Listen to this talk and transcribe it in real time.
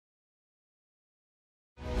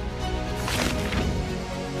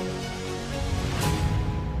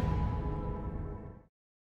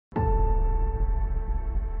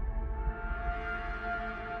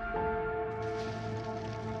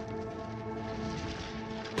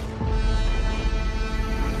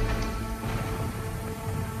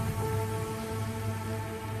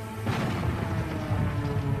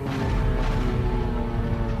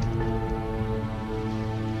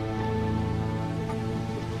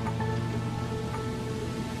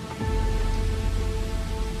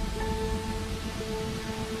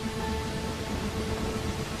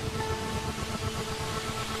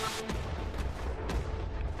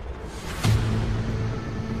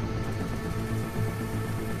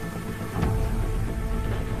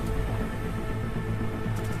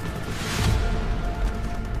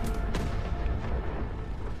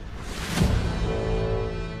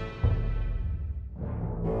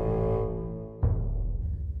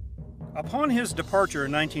Upon his departure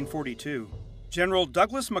in 1942, General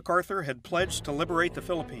Douglas MacArthur had pledged to liberate the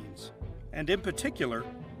Philippines, and in particular,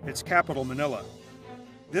 its capital, Manila.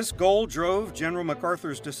 This goal drove General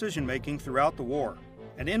MacArthur's decision-making throughout the war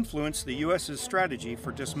and influenced the U.S.'s strategy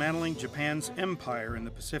for dismantling Japan's empire in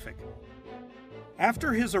the Pacific.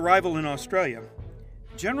 After his arrival in Australia,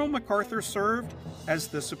 General MacArthur served as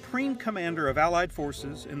the Supreme Commander of Allied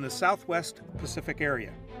forces in the Southwest Pacific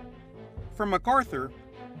area. For MacArthur,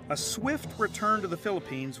 a swift return to the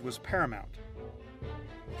Philippines was paramount.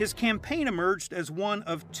 His campaign emerged as one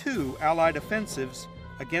of two Allied offensives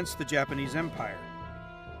against the Japanese Empire.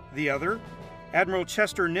 The other, Admiral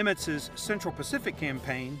Chester Nimitz's Central Pacific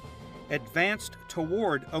campaign, advanced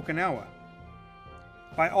toward Okinawa.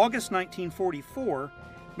 By August 1944,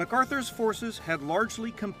 MacArthur's forces had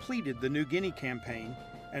largely completed the New Guinea campaign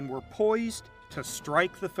and were poised to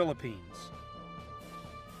strike the Philippines.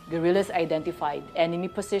 Guerrillas identified enemy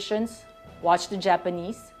positions, watched the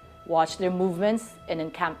Japanese, watched their movements and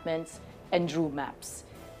encampments, and drew maps.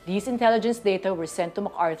 These intelligence data were sent to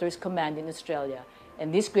MacArthur's command in Australia,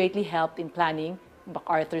 and this greatly helped in planning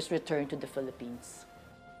MacArthur's return to the Philippines.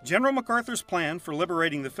 General MacArthur's plan for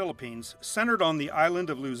liberating the Philippines centered on the island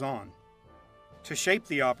of Luzon. To shape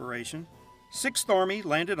the operation, 6th Army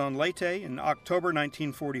landed on Leyte in October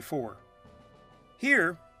 1944.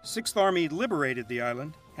 Here, 6th Army liberated the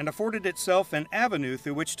island and afforded itself an avenue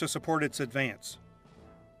through which to support its advance.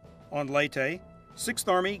 On Leyte, 6th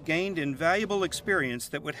Army gained invaluable experience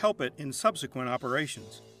that would help it in subsequent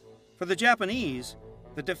operations. For the Japanese,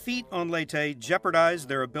 the defeat on Leyte jeopardized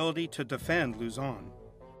their ability to defend Luzon.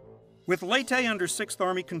 With Leyte under 6th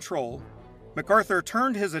Army control, MacArthur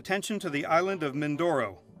turned his attention to the island of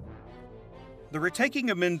Mindoro. The retaking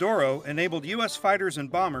of Mindoro enabled U.S. fighters and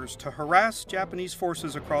bombers to harass Japanese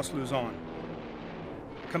forces across Luzon.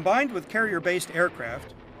 Combined with carrier-based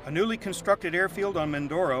aircraft, a newly constructed airfield on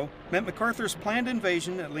Mindoro meant MacArthur's planned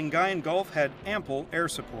invasion at Lingayen Gulf had ample air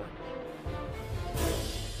support.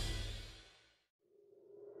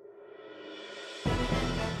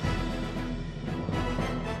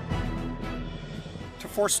 To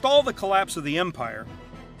forestall the collapse of the empire,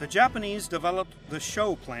 the Japanese developed the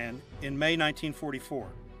Show Plan in May 1944.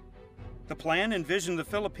 The plan envisioned the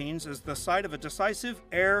Philippines as the site of a decisive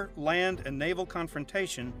air, land, and naval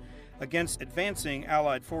confrontation against advancing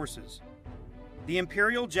Allied forces. The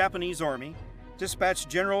Imperial Japanese Army dispatched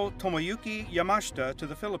General Tomoyuki Yamashita to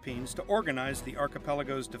the Philippines to organize the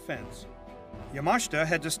archipelago's defense. Yamashita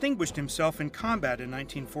had distinguished himself in combat in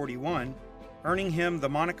 1941, earning him the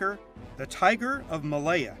moniker the Tiger of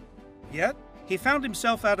Malaya. Yet, he found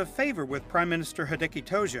himself out of favor with Prime Minister Hideki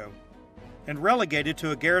Tojo and relegated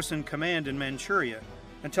to a garrison command in Manchuria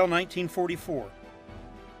until 1944.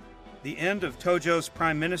 The end of Tojo's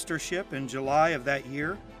prime ministership in July of that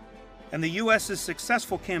year and the U.S.'s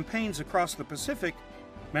successful campaigns across the Pacific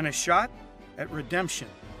meant a shot at redemption.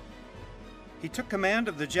 He took command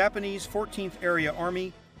of the Japanese 14th Area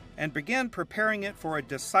Army and began preparing it for a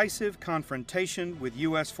decisive confrontation with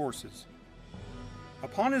U.S. forces.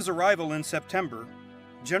 Upon his arrival in September,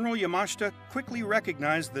 General Yamashita quickly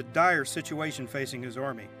recognized the dire situation facing his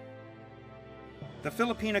army. The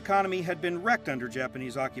Philippine economy had been wrecked under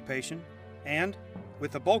Japanese occupation, and,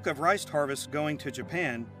 with the bulk of rice harvests going to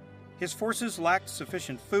Japan, his forces lacked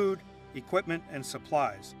sufficient food, equipment, and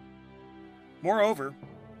supplies. Moreover,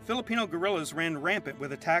 Filipino guerrillas ran rampant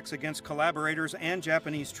with attacks against collaborators and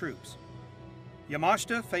Japanese troops.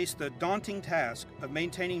 Yamashita faced the daunting task of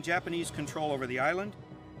maintaining Japanese control over the island,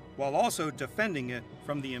 while also defending it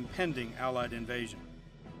from the impending Allied invasion.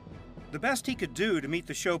 The best he could do to meet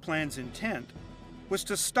the Show Plan's intent was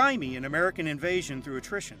to stymie an American invasion through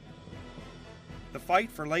attrition. The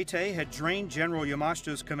fight for Leyte had drained General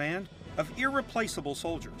Yamashita's command of irreplaceable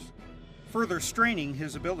soldiers, further straining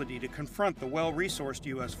his ability to confront the well-resourced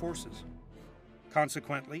U.S. forces.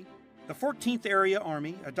 Consequently, the 14th Area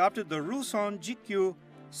Army adopted the Luzon Jikyu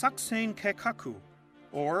Saksen Keikaku,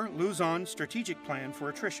 or Luzon Strategic Plan for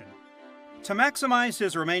Attrition. To maximize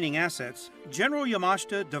his remaining assets, General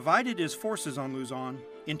Yamashita divided his forces on Luzon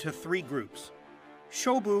into three groups: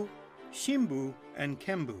 Shobu, Shimbu, and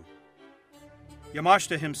Kembu.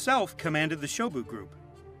 Yamashita himself commanded the Shobu Group.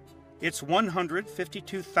 Its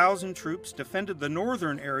 152,000 troops defended the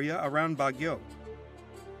northern area around Baguio.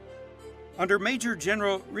 Under Major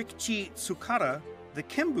General Rikichi Tsukada, the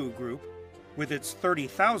Kembu Group, with its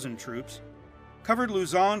 30,000 troops, covered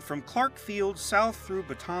Luzon from Clark Field south through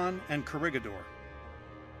Bataan and Corregidor.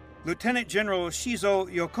 Lieutenant General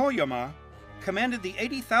Shizo Yokoyama commanded the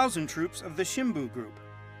 80,000 troops of the Shimbu Group,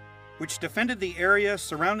 which defended the area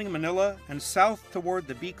surrounding Manila and south toward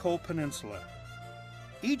the Bicol Peninsula.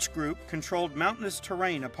 Each group controlled mountainous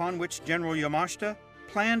terrain upon which General Yamashita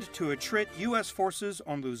planned to attrit U.S. forces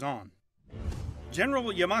on Luzon.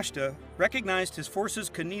 General Yamashita recognized his forces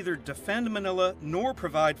could neither defend Manila nor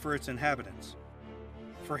provide for its inhabitants.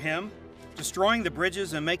 For him, destroying the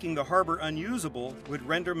bridges and making the harbor unusable would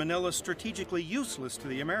render Manila strategically useless to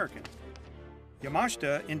the Americans.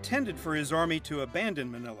 Yamashita intended for his army to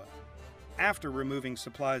abandon Manila after removing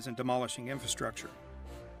supplies and demolishing infrastructure.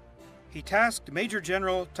 He tasked Major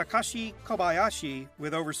General Takashi Kobayashi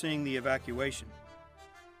with overseeing the evacuation.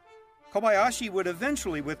 Kobayashi would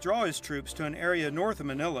eventually withdraw his troops to an area north of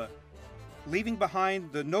Manila, leaving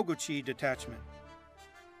behind the Noguchi detachment.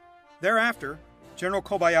 Thereafter, General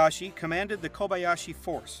Kobayashi commanded the Kobayashi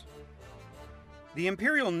Force. The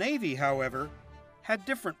Imperial Navy, however, had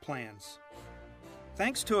different plans.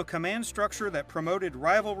 Thanks to a command structure that promoted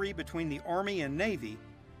rivalry between the Army and Navy,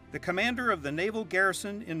 the commander of the naval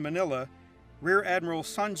garrison in Manila, Rear Admiral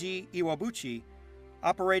Sanji Iwabuchi,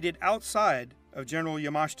 operated outside of General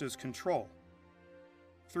Yamashita's control.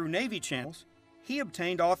 Through Navy channels, he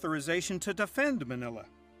obtained authorization to defend Manila.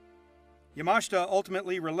 Yamashita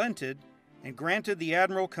ultimately relented and granted the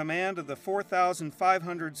admiral command of the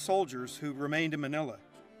 4,500 soldiers who remained in Manila.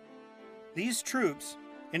 These troops,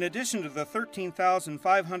 in addition to the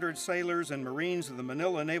 13,500 sailors and Marines of the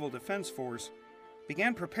Manila Naval Defense Force,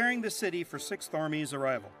 began preparing the city for Sixth Army's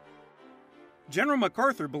arrival. General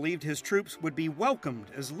MacArthur believed his troops would be welcomed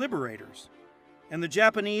as liberators, and the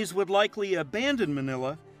Japanese would likely abandon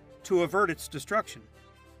Manila to avert its destruction,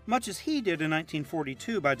 much as he did in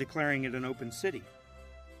 1942 by declaring it an open city.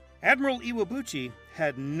 Admiral Iwabuchi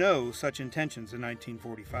had no such intentions in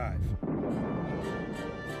 1945.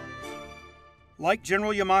 Like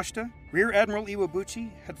General Yamashita, Rear Admiral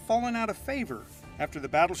Iwabuchi had fallen out of favor after the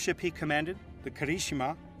battleship he commanded, the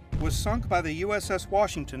Kirishima, was sunk by the USS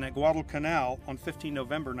Washington at Guadalcanal on 15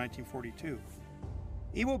 November 1942.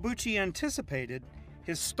 Iwabuchi anticipated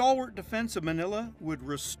his stalwart defense of Manila would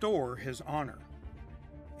restore his honor.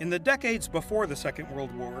 In the decades before the Second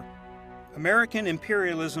World War, American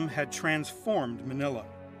imperialism had transformed Manila.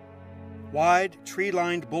 Wide,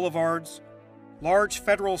 tree-lined boulevards, large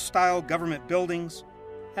federal-style government buildings,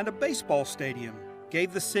 and a baseball stadium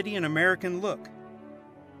gave the city an American look.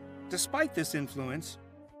 Despite this influence,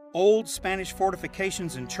 old Spanish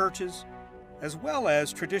fortifications and churches, as well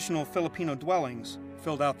as traditional Filipino dwellings,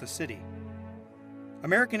 filled out the city.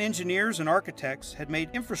 American engineers and architects had made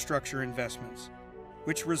infrastructure investments,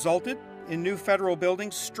 which resulted in new federal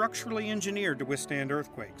buildings structurally engineered to withstand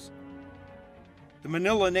earthquakes. The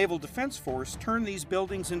Manila Naval Defense Force turned these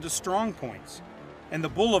buildings into strong points and the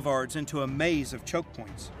boulevards into a maze of choke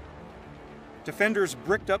points. Defenders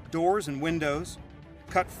bricked up doors and windows,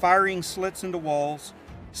 cut firing slits into walls,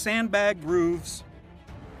 sandbagged roofs,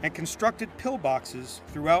 and constructed pillboxes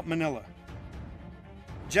throughout Manila.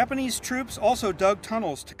 Japanese troops also dug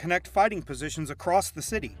tunnels to connect fighting positions across the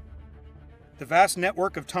city. The vast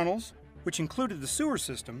network of tunnels, which included the sewer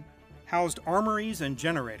system, housed armories and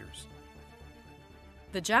generators.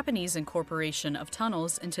 The Japanese incorporation of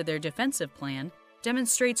tunnels into their defensive plan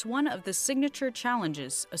demonstrates one of the signature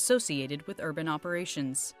challenges associated with urban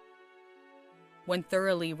operations. When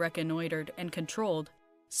thoroughly reconnoitered and controlled,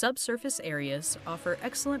 subsurface areas offer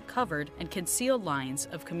excellent covered and concealed lines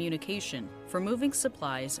of communication for moving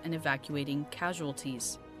supplies and evacuating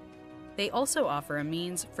casualties. They also offer a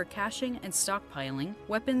means for caching and stockpiling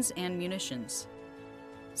weapons and munitions.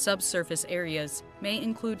 Subsurface areas may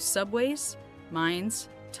include subways, mines,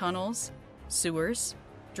 tunnels, sewers,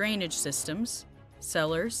 drainage systems,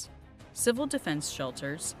 cellars, civil defense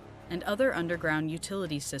shelters, and other underground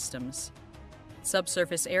utility systems.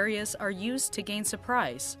 Subsurface areas are used to gain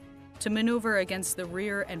surprise, to maneuver against the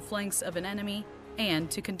rear and flanks of an enemy, and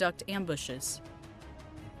to conduct ambushes.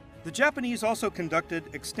 The Japanese also conducted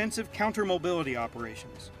extensive counter-mobility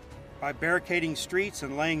operations by barricading streets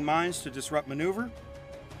and laying mines to disrupt maneuver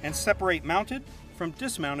and separate mounted from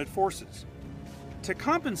dismounted forces. To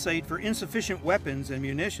compensate for insufficient weapons and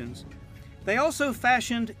munitions, they also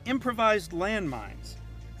fashioned improvised landmines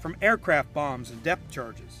from aircraft bombs and depth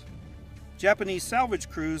charges. Japanese salvage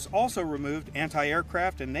crews also removed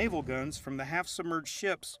anti-aircraft and naval guns from the half-submerged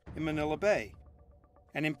ships in Manila Bay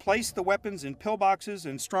and emplaced the weapons in pillboxes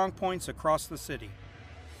and strong points across the city.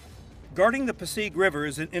 Guarding the Pasig River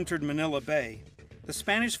as it entered Manila Bay, the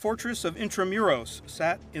Spanish fortress of Intramuros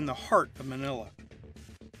sat in the heart of Manila.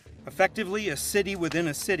 Effectively a city within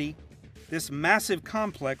a city, this massive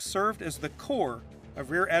complex served as the core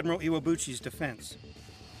of Rear Admiral Iwabuchi's defense.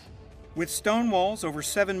 With stone walls over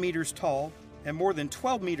 7 meters tall and more than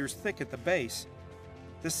 12 meters thick at the base,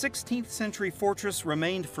 the 16th century fortress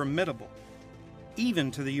remained formidable.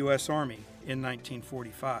 even to the U.S. Army in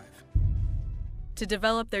 1945. To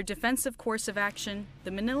develop their defensive course of action,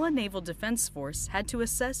 the Manila Naval Defense Force had to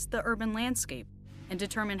assess the urban landscape and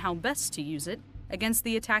determine how best to use it against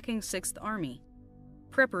the attacking 6th Army.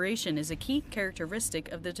 Preparation is a key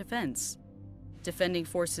characteristic of the defense. Defending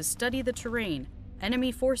forces study the terrain,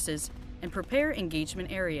 enemy forces, and prepare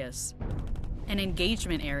engagement areas. An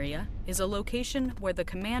engagement area is a location where the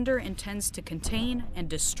commander intends to contain and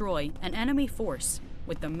destroy an enemy force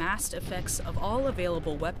with the massed effects of all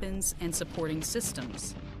available weapons and supporting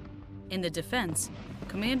systems. In the defense,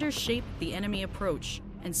 commanders shape the enemy approach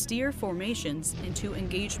and steer formations into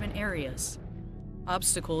engagement areas.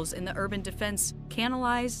 Obstacles in the urban defense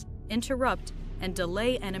canalize, interrupt, and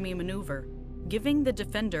delay enemy maneuver, giving the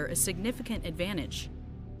defender a significant advantage.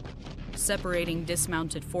 Separating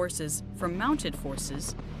dismounted forces from mounted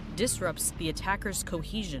forces disrupts the attacker's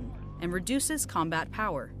cohesion and reduces combat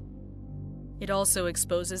power. It also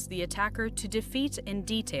exposes the attacker to defeat in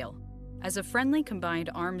detail, as a friendly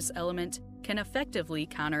combined arms element can effectively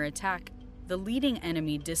counterattack the leading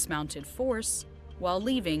enemy dismounted force while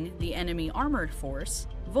leaving the enemy armored force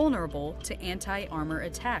vulnerable to anti-armor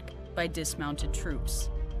attack by dismounted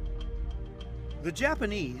troops. The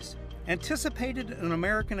Japanese anticipated an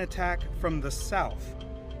American attack from the south,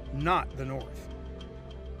 not the north.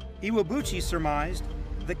 Iwabuchi surmised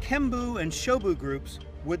the Kembu and Shobu groups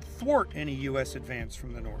would thwart any U.S. advance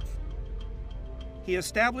from the north. He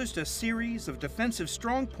established a series of defensive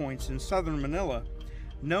strongpoints in southern Manila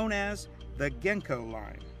known as the Genko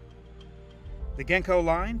Line. The Genko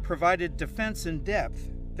Line provided defense in depth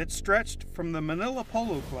that stretched from the Manila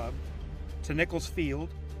Polo Club to Nichols Field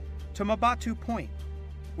to Mabatu Point,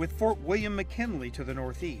 with Fort William McKinley to the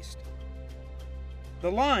northeast.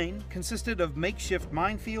 The line consisted of makeshift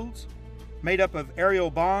minefields made up of aerial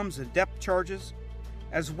bombs and depth charges,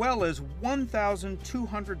 as well as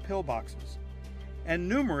 1,200 pillboxes and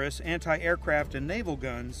numerous anti-aircraft and naval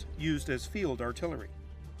guns used as field artillery.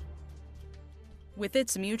 With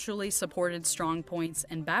its mutually supported strongpoints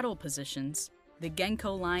and battle positions, the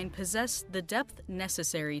Genko Line possessed the depth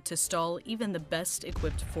necessary to stall even the best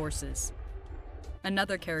equipped forces.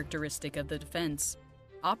 Another characteristic of the defense,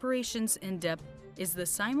 operations in depth, is the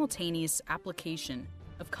simultaneous application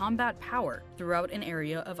of combat power throughout an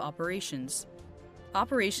area of operations.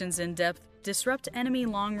 Operations in depth disrupt enemy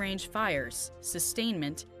long-range fires,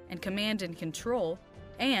 sustainment, and command and control,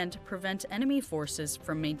 and prevent enemy forces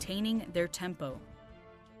from maintaining their tempo.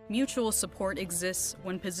 Mutual support exists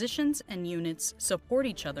when positions and units support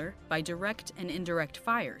each other by direct and indirect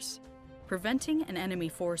fires, preventing an enemy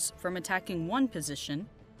force from attacking one position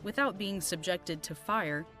without being subjected to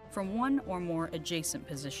fire from one or more adjacent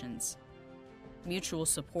positions. Mutual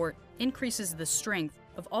support increases the strength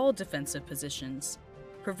of all defensive positions,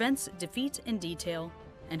 prevents defeat in detail,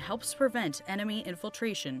 and helps prevent enemy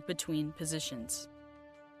infiltration between positions.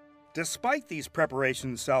 Despite these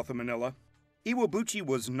preparations south of Manila, Iwabuchi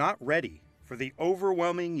was not ready for the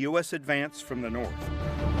overwhelming U.S. advance from the north.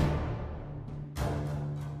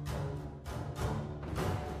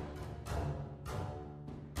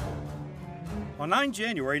 On 9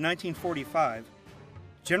 January 1945,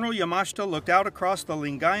 General Yamashita looked out across the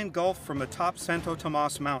Lingayen Gulf from atop Santo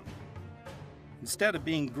Tomas Mountain. Instead of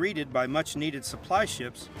being greeted by much-needed supply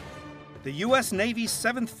ships, the U.S. Navy's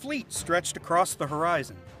 7th Fleet stretched across the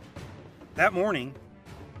horizon. That morning,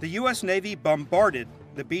 the U.S. Navy bombarded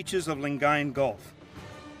the beaches of Lingayen Gulf.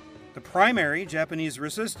 The primary Japanese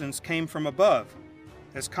resistance came from above,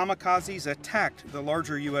 as kamikazes attacked the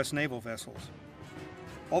larger U.S. naval vessels.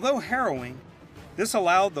 Although harrowing, this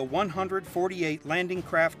allowed the 148 landing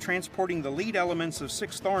craft transporting the lead elements of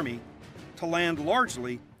 6th Army to land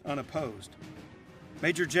largely unopposed.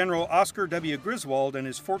 Major General Oscar W. Griswold and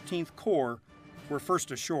his 14th Corps were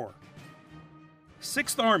first ashore.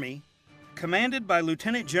 6th Army, commanded by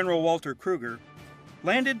Lieutenant General Walter Kruger,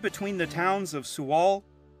 landed between the towns of Sual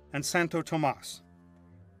and Santo Tomas.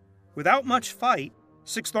 Without much fight,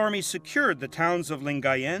 6th Army secured the towns of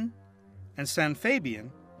Lingayen and San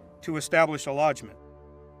Fabian to establish a lodgment.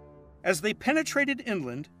 As they penetrated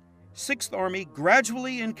inland, 6th Army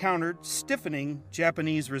gradually encountered stiffening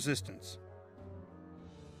Japanese resistance.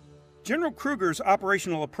 General Kruger's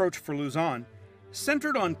operational approach for Luzon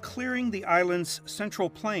centered on clearing the island's central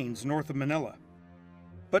plains north of Manila.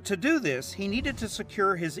 But to do this, he needed to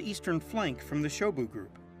secure his eastern flank from the Shobu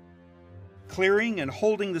group. Clearing and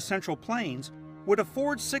holding the central plains would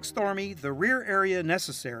afford 6th Army the rear area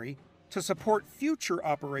necessary to support future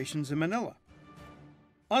operations in Manila.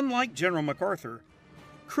 Unlike General MacArthur,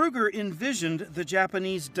 Kruger envisioned the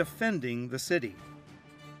Japanese defending the city.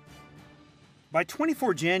 By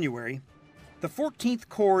 24 January, The 14th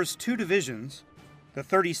Corps' two divisions, the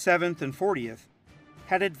 37th and 40th,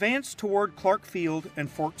 had advanced toward Clark Field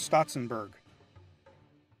and Fort Stotzenburg.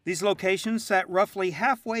 These locations sat roughly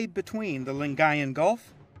halfway between the Lingayen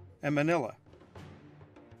Gulf and Manila.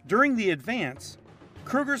 During the advance,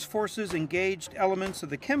 Kruger's forces engaged elements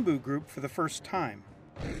of the Kembu Group for the first time.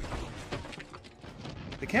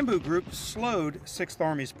 The Kembu Group slowed 6th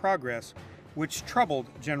Army's progress, which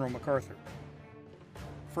troubled General MacArthur.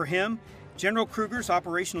 For him, General Kruger's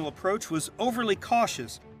operational approach was overly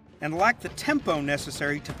cautious and lacked the tempo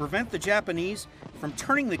necessary to prevent the Japanese from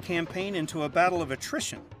turning the campaign into a battle of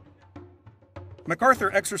attrition.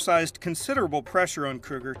 MacArthur exercised considerable pressure on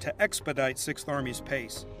Kruger to expedite 6th Army's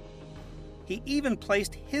pace. He even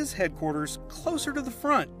placed his headquarters closer to the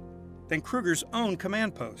front than Kruger's own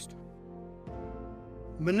command post.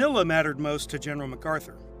 Manila mattered most to General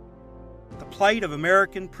MacArthur. The plight of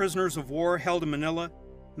American prisoners of war held in Manila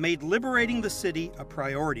made liberating the city a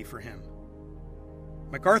priority for him.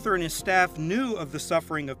 MacArthur and his staff knew of the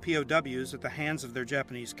suffering of POWs at the hands of their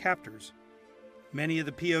Japanese captors. Many of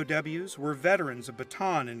the POWs were veterans of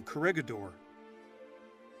Bataan and Corregidor.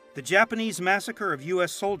 The Japanese massacre of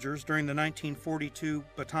U.S. soldiers during the 1942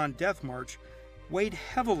 Bataan Death March weighed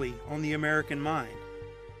heavily on the American mind,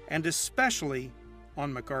 and especially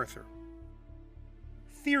on MacArthur.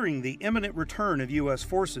 Fearing the imminent return of U.S.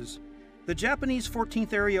 forces, the Japanese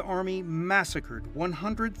 14th Area Army massacred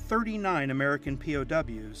 139 American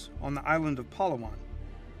POWs on the island of Palawan.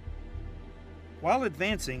 While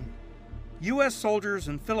advancing, U.S. soldiers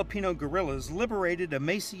and Filipino guerrillas liberated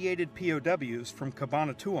emaciated POWs from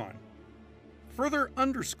Cabanatuan, further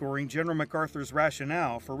underscoring General MacArthur's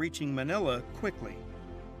rationale for reaching Manila quickly.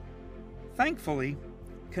 Thankfully,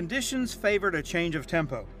 conditions favored a change of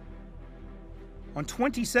tempo. On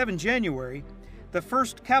 27 January, the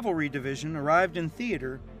 1st Cavalry Division arrived in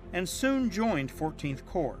theater and soon joined 14th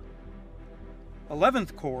Corps.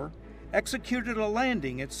 11th Corps executed a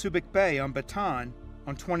landing at Subic Bay on Bataan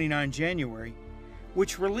on 29 January,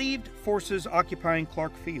 which relieved forces occupying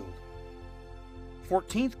Clark Field.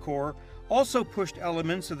 14th Corps also pushed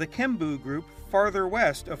elements of the Kembu Group farther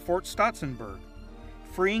west of Fort Stotzenburg,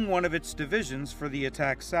 freeing one of its divisions for the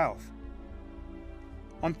attack south.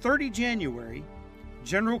 On 30 January,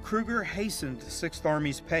 General Kruger hastened 6th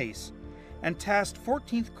Army's pace and tasked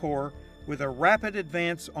 14th Corps with a rapid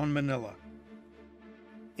advance on Manila.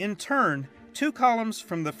 In turn, two columns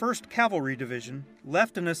from the 1st Cavalry Division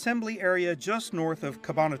left an assembly area just north of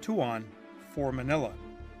Cabanatuan for Manila.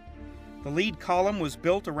 The lead column was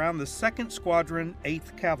built around the 2nd Squadron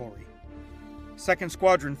 8th Cavalry. 2nd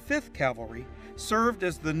Squadron 5th Cavalry served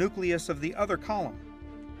as the nucleus of the other column.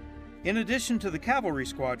 In addition to the cavalry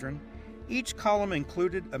squadron, each column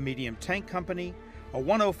included a medium tank company, a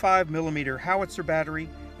 105mm howitzer battery,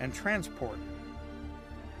 and transport.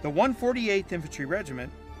 The 148th Infantry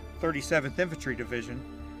Regiment, 37th Infantry Division,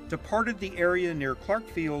 departed the area near Clark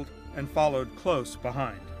Field and followed close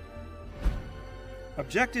behind.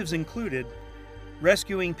 Objectives included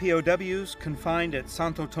rescuing POWs confined at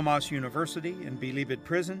Santo Tomas University and Bilibid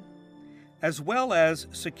Prison, as well as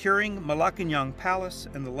securing Malacanang Palace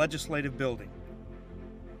and the Legislative Building.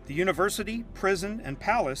 The university, prison, and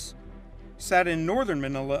palace sat in northern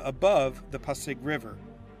Manila above the Pasig River.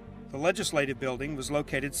 The Legislative Building was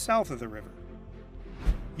located south of the river.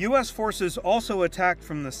 U.S. forces also attacked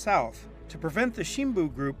from the south to prevent the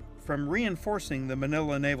Shimbu Group from reinforcing the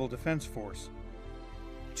Manila Naval Defense Force.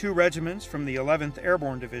 Two regiments from the 11th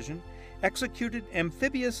Airborne Division executed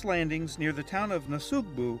amphibious landings near the town of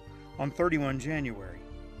Nasugbu on 31 January.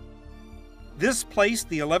 This placed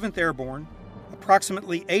the 11th Airborne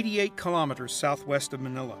approximately 88 kilometers southwest of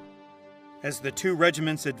Manila. As the two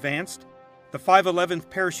regiments advanced, the 511th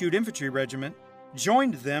Parachute Infantry Regiment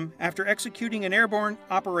joined them after executing an airborne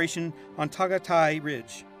operation on Tagaytay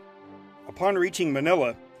Ridge. Upon reaching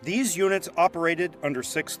Manila, these units operated under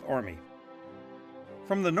 6th Army.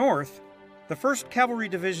 From the north, the 1st Cavalry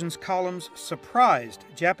Division's columns surprised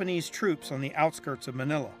Japanese troops on the outskirts of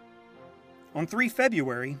Manila. On 3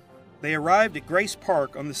 February, they arrived at Grace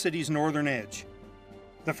Park on the city's northern edge.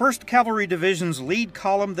 The 1st Cavalry Division's lead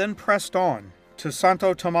column then pressed on to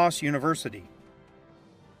Santo Tomas University.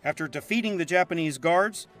 After defeating the Japanese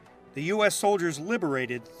guards, the U.S. soldiers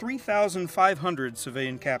liberated 3,500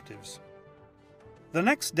 civilian captives. The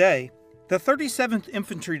next day, the 37th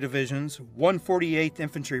Infantry Division's 148th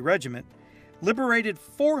Infantry Regiment liberated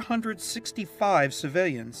 465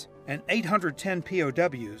 civilians and 810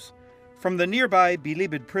 POWs from the nearby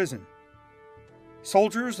Bilibid prison.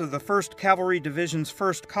 Soldiers of the 1st Cavalry Division's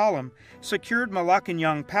 1st Column secured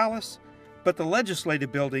Malacanang Palace, but the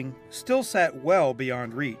Legislative Building still sat well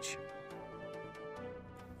beyond reach.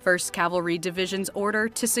 1st Cavalry Division's order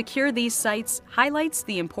to secure these sites highlights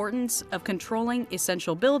the importance of controlling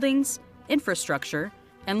essential buildings, infrastructure,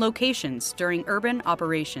 and locations during urban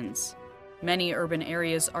operations. Many urban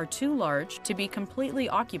areas are too large to be completely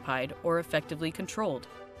occupied or effectively controlled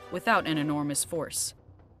without an enormous force.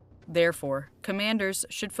 Therefore, commanders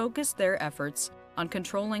should focus their efforts on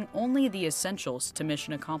controlling only the essentials to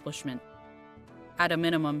mission accomplishment. At a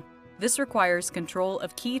minimum, this requires control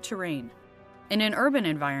of key terrain. In an urban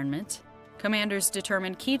environment, commanders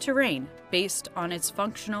determine key terrain based on its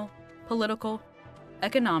functional, political,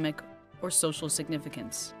 economic, or social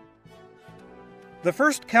significance. The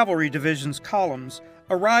 1st Cavalry Division's columns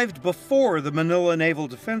arrived before the Manila Naval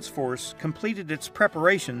Defense Force completed its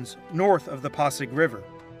preparations north of the Pasig River.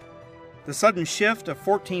 The sudden shift of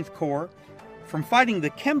 14th Corps from fighting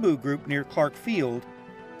the Kembu Group near Clark Field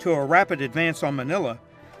to a rapid advance on Manila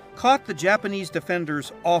caught the Japanese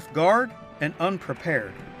defenders off guard and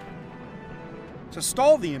unprepared. To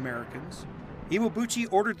stall the Americans, Iwabuchi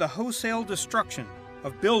ordered the wholesale destruction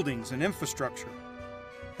of buildings and infrastructure.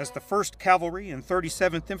 As the 1st Cavalry and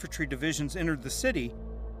 37th Infantry Divisions entered the city,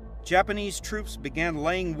 Japanese troops began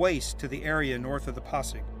laying waste to the area north of the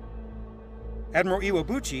Pasig. Admiral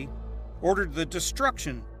Iwabuchi ordered the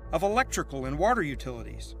destruction of electrical and water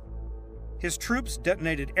utilities. His troops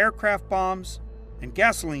detonated aircraft bombs and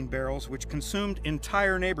gasoline barrels which consumed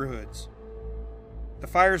entire neighborhoods. The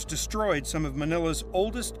fires destroyed some of Manila's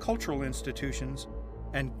oldest cultural institutions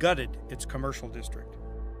and gutted its commercial district.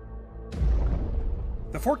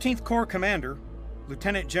 The 14th Corps commander,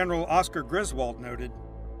 Lieutenant General Oscar Griswold, noted,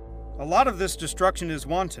 "A lot of this destruction is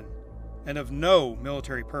wanton and of no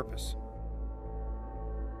military purpose."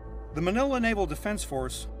 The Manila Naval Defense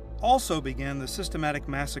Force also began the systematic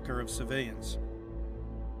massacre of civilians.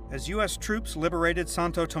 As U.S. troops liberated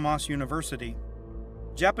Santo Tomas University,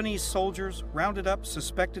 Japanese soldiers rounded up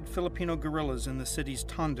suspected Filipino guerrillas in the city's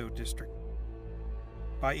Tondo district.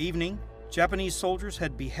 By evening, Japanese soldiers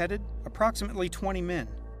had beheaded approximately 20 men.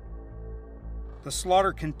 The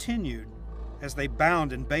slaughter continued as they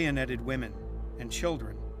bound and bayoneted women and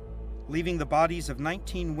children, leaving the bodies of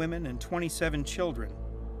 19 women and 27 children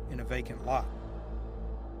in a vacant lot.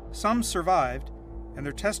 Some survived, and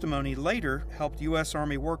their testimony later helped U.S.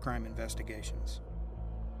 Army war crime investigations.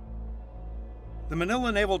 The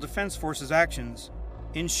Manila Naval Defense Force's actions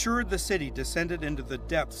ensured the city descended into the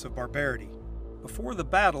depths of barbarity before the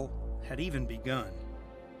battle had even begun.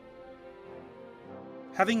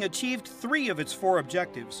 Having achieved 3 of its 4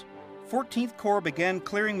 objectives, 14th Corps began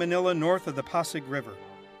clearing Manila north of the Pasig River.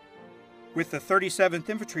 With the 37th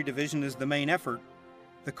Infantry Division as the main effort,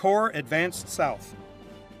 the Corps advanced south.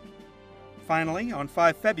 Finally, on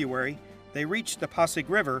 5 February, they reached the Pasig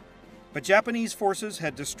River, but Japanese forces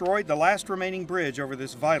had destroyed the last remaining bridge over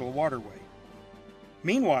this vital waterway.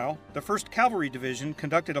 Meanwhile, the 1st Cavalry Division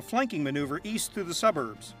conducted a flanking maneuver east through the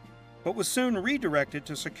suburbs, but was soon redirected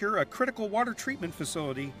to secure a critical water treatment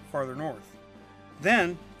facility farther north.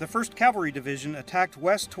 Then, the 1st Cavalry Division attacked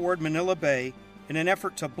west toward Manila Bay in an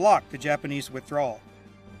effort to block the Japanese withdrawal.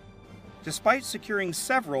 Despite securing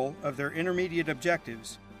several of their intermediate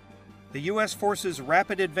objectives, the U.S. forces'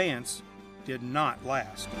 rapid advance did not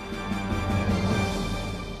last.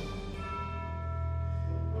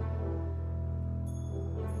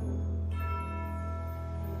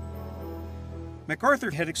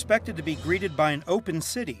 MacArthur had expected to be greeted by an open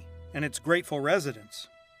city and its grateful residents.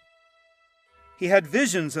 He had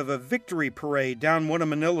visions of a victory parade down one of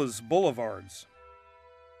Manila's boulevards.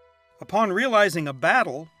 Upon realizing a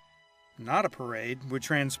battle, not a parade, would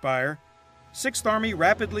transpire, 6th Army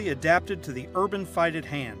rapidly adapted to the urban fight at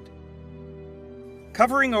hand.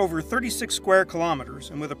 Covering over 36 square kilometers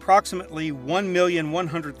and with approximately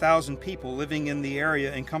 1,100,000 people living in the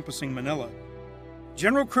area encompassing Manila,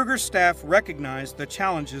 General Kruger's staff recognized the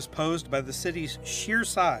challenges posed by the city's sheer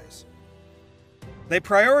size. They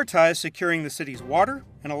prioritized securing the city's water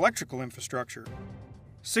and electrical infrastructure.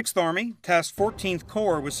 6th Army tasked 14th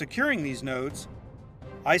Corps with securing these nodes,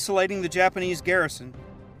 isolating the Japanese garrison,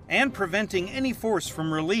 and preventing any force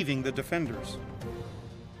from relieving the defenders.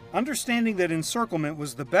 Understanding that encirclement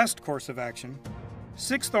was the best course of action,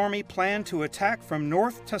 6th Army planned to attack from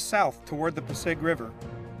north to south toward the Pasig River.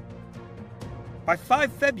 By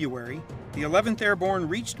 5 February, the 11th Airborne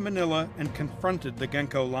reached Manila and confronted the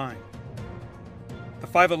Genco line. The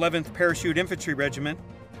 511th Parachute Infantry Regiment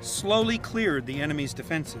slowly cleared the enemy's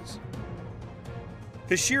defenses.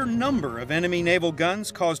 The sheer number of enemy naval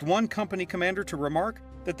guns caused one company commander to remark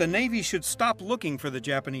that the Navy should stop looking for the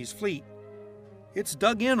Japanese fleet. It's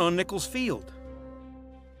dug in on Nichols Field.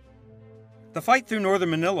 The fight through northern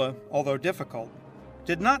Manila, although difficult,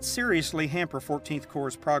 did not seriously hamper 14th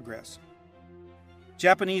Corps' progress.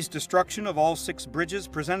 Japanese destruction of all 6 bridges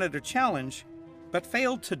presented a challenge, but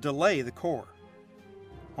failed to delay the Corps.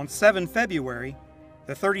 On 7 February,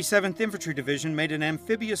 the 37th Infantry Division made an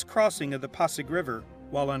amphibious crossing of the Pasig River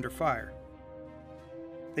while under fire.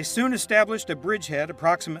 They soon established a bridgehead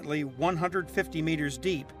approximately 150 meters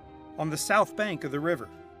deep on the south bank of the river.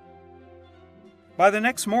 By the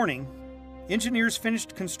next morning, engineers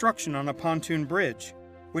finished construction on a pontoon bridge,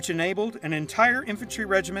 which enabled an entire infantry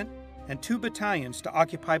regiment and 2 battalions to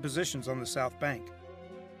occupy positions on the south bank.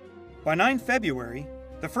 By 9 February,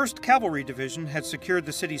 the 1st Cavalry Division had secured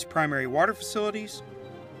the city's primary water facilities,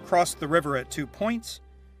 crossed the river at 2 points,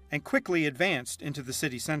 and quickly advanced into the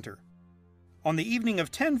city center. On the evening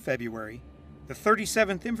of 10 February, the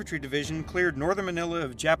 37th Infantry Division cleared northern Manila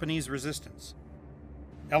of Japanese resistance.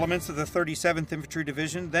 Elements of the 37th Infantry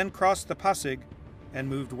Division then crossed the Pasig and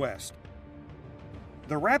moved west.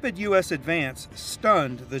 The rapid U.S. advance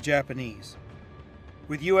stunned the Japanese.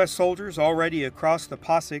 With U.S. soldiers already across the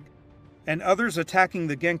Pasig and others attacking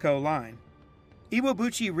the Genko line,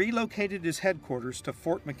 Iwabuchi relocated his headquarters to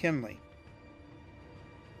Fort McKinley.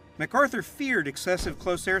 MacArthur feared excessive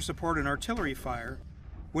close air support and artillery fire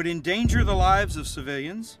would endanger the lives of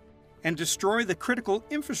civilians and destroy the critical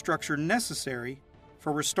infrastructure necessary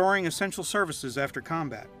for restoring essential services after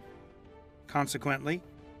combat. Consequently,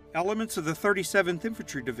 elements of the 37th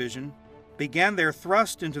Infantry Division began their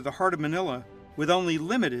thrust into the heart of Manila with only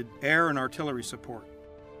limited air and artillery support.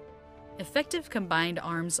 Effective combined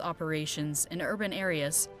arms operations in urban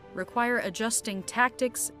areas require adjusting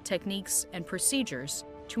tactics, techniques, and procedures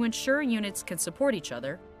to ensure units can support each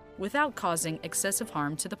other without causing excessive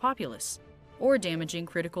harm to the populace or damaging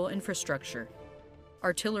critical infrastructure.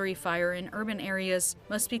 Artillery fire in urban areas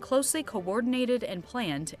must be closely coordinated and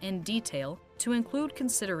planned in detail to include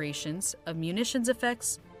considerations of munitions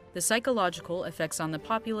effects, the psychological effects on the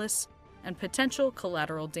populace, and potential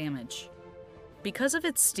collateral damage. Because of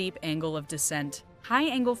its steep angle of descent,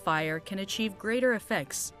 high-angle fire can achieve greater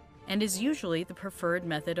effects and is usually the preferred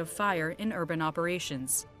method of fire in urban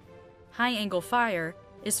operations. High-angle fire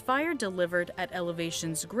is fire delivered at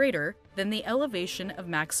elevations greater than the elevation of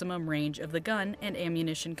maximum range of the gun and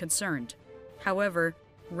ammunition concerned. However,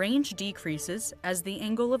 range decreases as the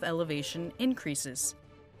angle of elevation increases.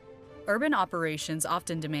 Urban operations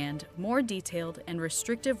often demand more detailed and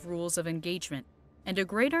restrictive rules of engagement, and a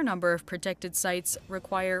greater number of protected sites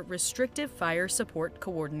require restrictive fire support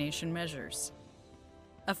coordination measures.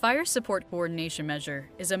 A fire support coordination measure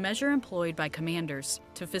is a measure employed by commanders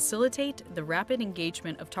to facilitate the rapid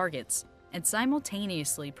engagement of targets and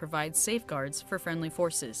simultaneously provide safeguards for friendly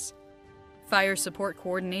forces. Fire support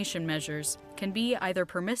coordination measures can be either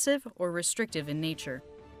permissive or restrictive in nature.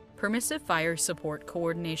 Permissive fire support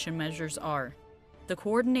coordination measures are the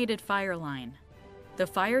Coordinated Fire Line, the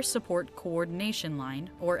Fire Support Coordination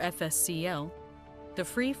Line, or FSCL, the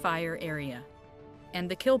Free Fire Area, and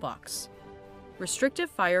the Kill Box. Restrictive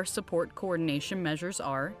fire support coordination measures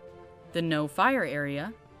are the No Fire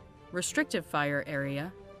Area, Restrictive Fire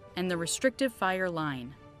Area, and the Restrictive Fire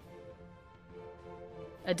Line.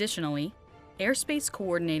 Additionally, airspace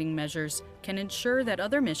coordinating measures can ensure that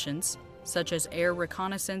other missions, such as air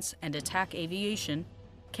reconnaissance and attack aviation,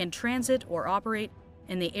 can transit or operate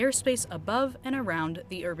in the airspace above and around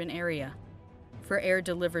the urban area. For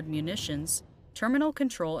air-delivered munitions, terminal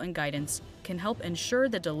control and guidance can help ensure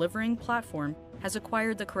the delivering platform has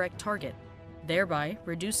acquired the correct target, thereby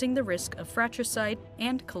reducing the risk of fratricide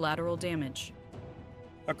and collateral damage.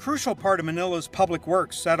 A crucial part of Manila's public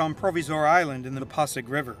works sat on Provisor Island in the Pasig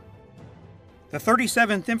River. The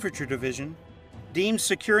 37th Infantry Division deemed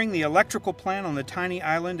securing the electrical plant on the tiny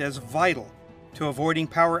island as vital to avoiding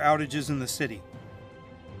power outages in the city.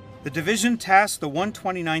 The division tasked the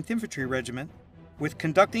 129th Infantry Regiment with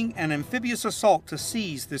conducting an amphibious assault to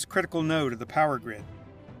seize this critical node of the power grid.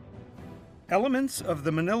 Elements of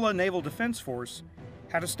the Manila Naval Defense Force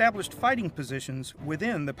had established fighting positions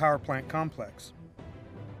within the power plant complex.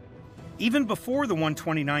 Even before the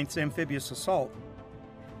 129th's amphibious assault,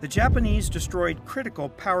 the Japanese destroyed critical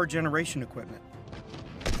power generation equipment.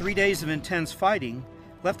 3 days of intense fighting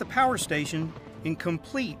left the power station in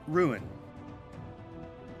complete ruin.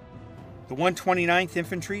 The 129th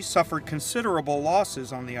Infantry suffered considerable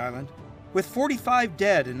losses on the island, with 45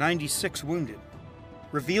 dead and 96 wounded,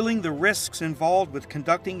 revealing the risks involved with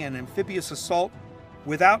conducting an amphibious assault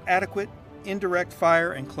without adequate indirect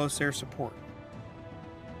fire and close air support.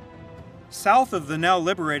 South of the now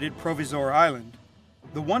liberated Provisor Island,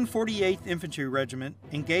 the 148th Infantry Regiment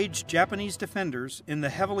engaged Japanese defenders in the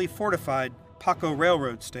heavily fortified Paco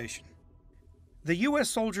Railroad Station. The U.S.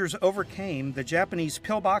 soldiers overcame the Japanese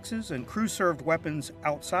pillboxes and crew-served weapons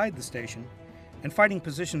outside the station and fighting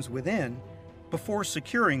positions within before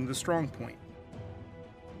securing the strong point.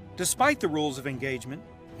 Despite the rules of engagement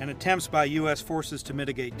and attempts by U.S. forces to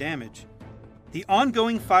mitigate damage, the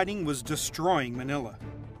ongoing fighting was destroying Manila.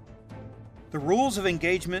 The rules of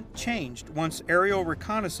engagement changed once aerial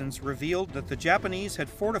reconnaissance revealed that the Japanese had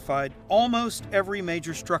fortified almost every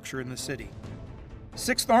major structure in the city.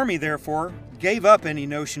 6th Army, therefore, gave up any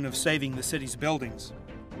notion of saving the city's buildings.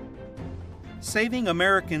 Saving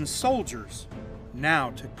American soldiers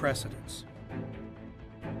now took precedence.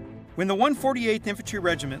 When the 148th Infantry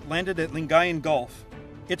Regiment landed at Lingayen Gulf,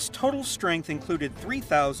 its total strength included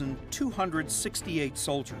 3,268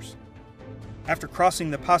 soldiers. After crossing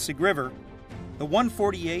the Pasig River, the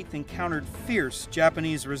 148th encountered fierce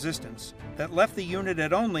Japanese resistance that left the unit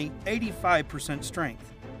at only 85% strength.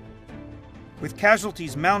 With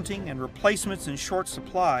casualties mounting and replacements in short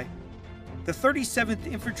supply, the 37th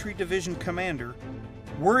Infantry Division commander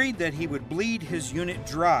worried that he would bleed his unit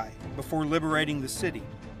dry before liberating the city.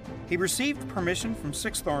 He received permission from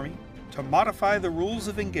 6th Army to modify the rules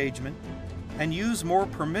of engagement and use more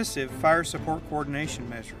permissive fire support coordination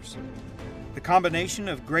measures. The combination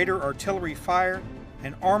of greater artillery fire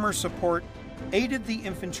and armor support aided the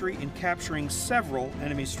infantry in capturing several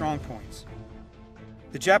enemy strongpoints.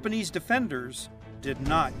 The Japanese defenders did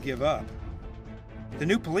not give up. The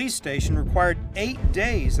new police station required 8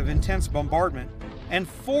 days of intense bombardment and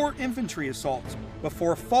 4 infantry assaults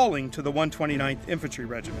before falling to the 129th Infantry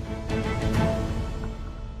Regiment.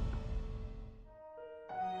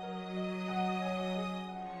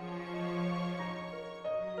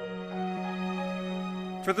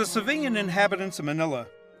 For the civilian inhabitants of Manila,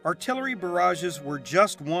 artillery barrages were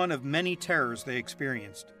just one of many terrors they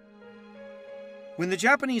experienced. When the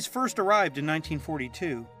Japanese first arrived in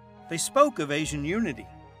 1942, they spoke of Asian unity.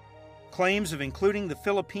 Claims of including the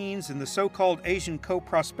Philippines in the so-called Asian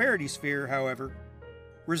co-prosperity sphere, however,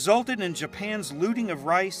 resulted in Japan's looting of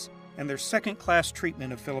rice and their second-class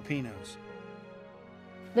treatment of Filipinos.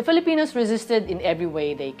 The Filipinos resisted in every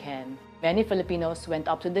way they can. Many Filipinos went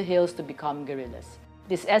up to the hills to become guerrillas.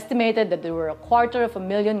 It is estimated that there were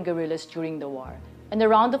 250,000 guerrillas during the war, and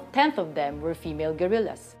around a tenth of them were female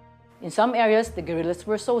guerrillas. In some areas, the guerrillas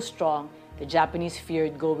were so strong, the Japanese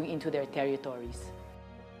feared going into their territories.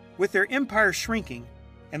 With their empire shrinking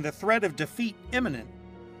and the threat of defeat imminent,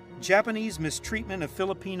 Japanese mistreatment of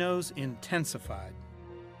Filipinos intensified.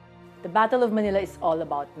 The Battle of Manila is all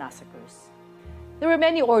about massacres. There were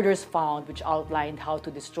many orders found which outlined how to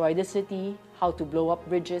destroy the city, how to blow up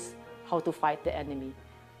bridges, how to fight the enemy.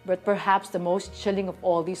 But perhaps the most chilling of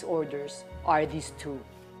all these orders are these two.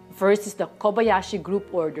 First is the Kobayashi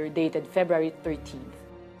Group Order dated February 13th.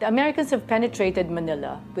 The Americans have penetrated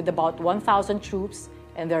Manila with about 1,000 troops,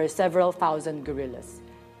 and there are several thousand guerrillas.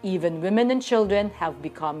 Even women and children have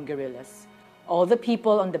become guerrillas. All the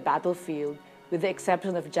people on the battlefield, with the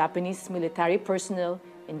exception of Japanese military personnel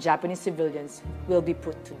and Japanese civilians, will be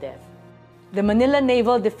put to death. The Manila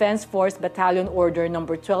Naval Defense Force Battalion Order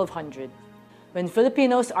number 1200. When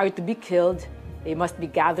Filipinos are to be killed, they must be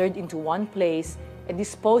gathered into one place and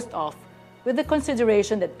disposed of with the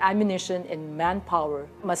consideration that ammunition and manpower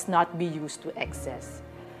must not be used to excess.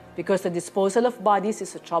 Because the disposal of bodies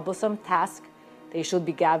is a troublesome task, they should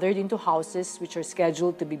be gathered into houses which are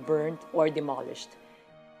scheduled to be burned or demolished.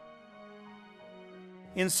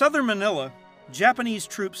 In southern Manila, Japanese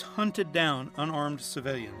troops hunted down unarmed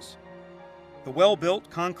civilians. The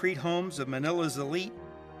well-built concrete homes of Manila's elite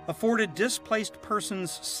afforded displaced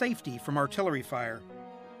persons safety from artillery fire.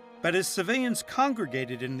 But as civilians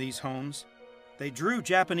congregated in these homes, they drew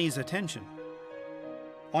Japanese attention.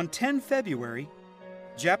 On 10 February,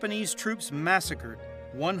 Japanese troops massacred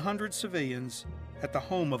 100 civilians at the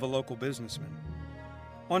home of a local businessman.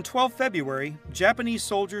 On 12 February, Japanese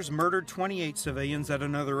soldiers murdered 28 civilians at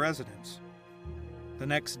another residence. The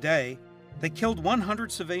next day, they killed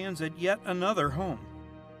 100 civilians at yet another home.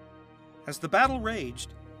 As the battle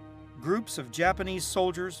raged, groups of Japanese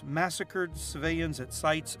soldiers massacred civilians at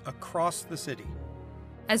sites across the city.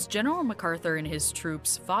 As General MacArthur and his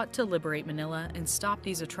troops fought to liberate Manila and stop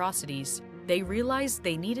these atrocities, they realized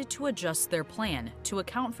they needed to adjust their plan to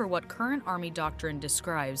account for what current Army doctrine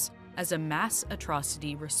describes as a mass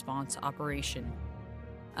atrocity response operation.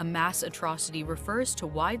 A mass atrocity refers to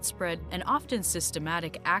widespread and often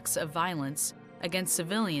systematic acts of violence against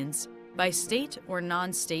civilians by state or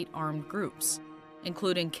non-state armed groups,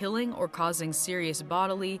 including killing or causing serious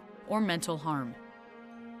bodily or mental harm.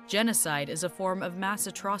 Genocide is a form of mass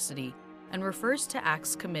atrocity and refers to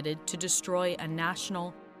acts committed to destroy a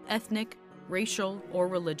national, ethnic, racial, or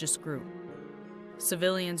religious group.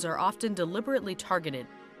 civilians are often deliberately targeted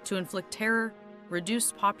to inflict terror,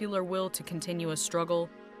 reduce popular will to continue a struggle,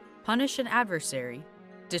 punish an adversary,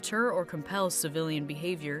 deter or compel civilian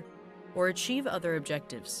behavior, or achieve other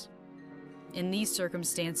objectives. In these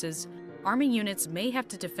circumstances, Army units may have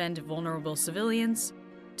to defend vulnerable civilians,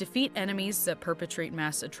 defeat enemies that perpetrate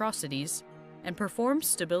mass atrocities, and perform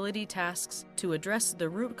stability tasks to address the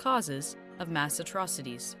root causes of mass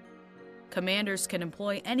atrocities. Commanders can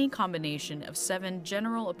employ any combination of 7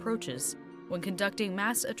 general approaches when conducting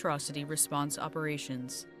mass atrocity response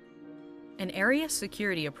operations. An area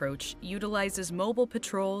security approach utilizes mobile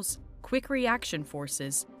patrols, quick reaction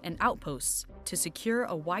forces, and outposts to secure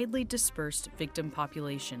a widely dispersed victim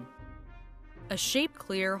population. A shape,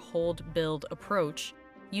 clear, hold, build approach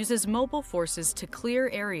uses mobile forces to clear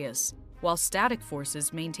areas, while static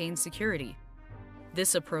forces maintain security.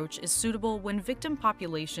 This approach is suitable when victim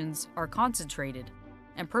populations are concentrated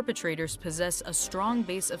and perpetrators possess a strong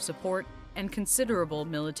base of support and considerable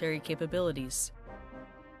military capabilities.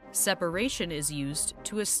 Separation is used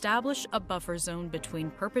to establish a buffer zone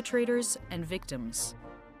between perpetrators and victims.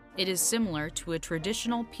 It is similar to a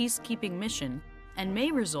traditional peacekeeping mission and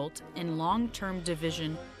may result in long-term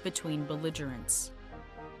division between belligerents.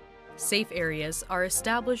 Safe areas are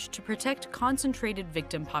established to protect concentrated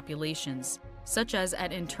victim populations, such as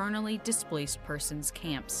at internally displaced persons'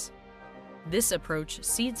 camps. This approach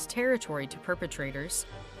cedes territory to perpetrators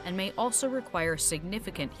and may also require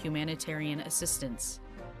significant humanitarian assistance.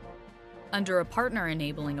 Under a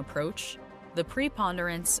partner-enabling approach, the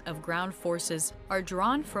preponderance of ground forces are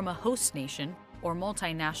drawn from a host nation or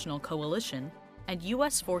multinational coalition, and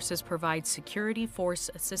U.S. forces provide security force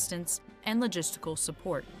assistance and logistical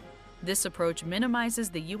support. This approach minimizes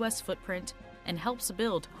the U.S. footprint and helps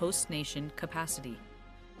build host nation capacity.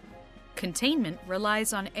 Containment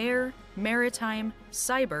relies on air, maritime,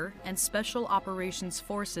 cyber, and special operations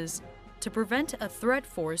forces to prevent a threat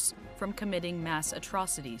force from committing mass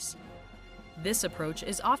atrocities. This approach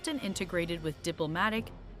is often integrated with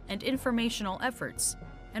diplomatic and informational efforts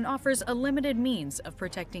and offers a limited means of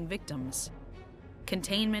protecting victims.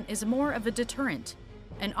 Containment is more of a deterrent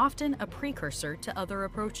and often a precursor to other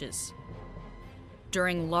approaches.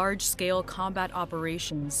 During large-scale combat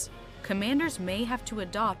operations, commanders may have to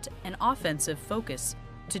adopt an offensive focus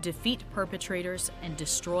to defeat perpetrators and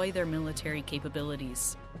destroy their military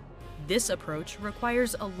capabilities. This approach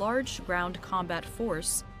requires a large ground combat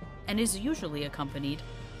force and is usually accompanied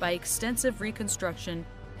by extensive reconstruction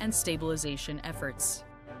and stabilization efforts.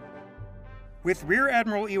 With Rear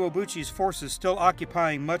Admiral Iwabuchi's forces still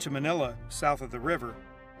occupying much of Manila south of the river,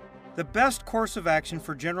 the best course of action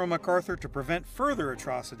for General MacArthur to prevent further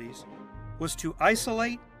atrocities was to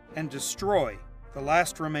isolate and destroy the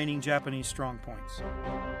last remaining Japanese strongpoints.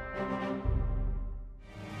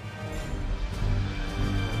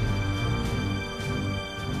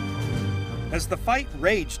 As the fight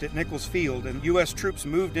raged at Nichols Field and U.S. troops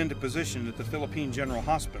moved into position at the Philippine General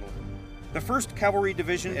Hospital, the 1st Cavalry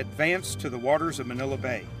Division advanced to the waters of Manila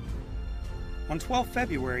Bay. On 12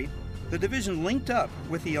 February, the division linked up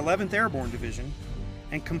with the 11th Airborne Division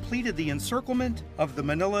and completed the encirclement of the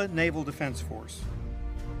Manila Naval Defense Force.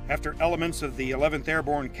 After elements of the 11th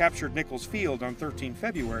Airborne captured Nichols Field on 13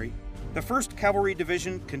 February, the 1st Cavalry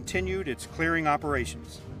Division continued its clearing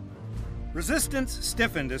operations. Resistance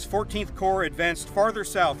stiffened as 14th Corps advanced farther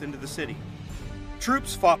south into the city.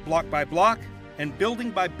 Troops fought block by block and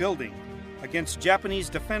building by building against Japanese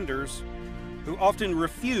defenders who often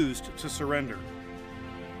refused to surrender.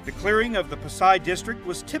 The clearing of the Pasay district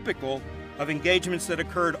was typical of engagements that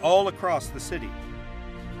occurred all across the city.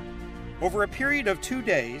 Over a period of 2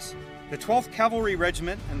 days, the 12th Cavalry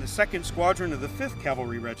Regiment and the 2nd Squadron of the 5th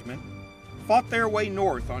Cavalry Regiment fought their way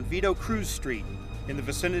north on Vito Cruz Street in the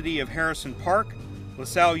vicinity of Harrison Park,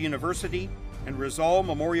 LaSalle University, and Rizal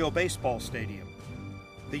Memorial Baseball Stadium.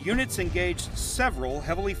 The units engaged several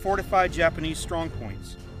heavily fortified Japanese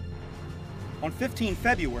strongpoints. On 15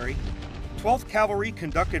 February, 12th Cavalry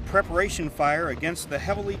conducted preparation fire against the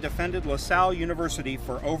heavily defended LaSalle University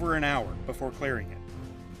for over an hour before clearing it.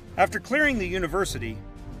 After clearing the university,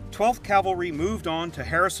 12th Cavalry moved on to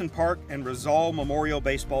Harrison Park and Rizal Memorial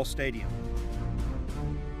Baseball Stadium.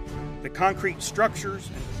 The concrete structures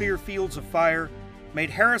and clear fields of fire made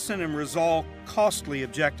Harrison and Rizal costly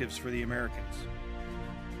objectives for the Americans.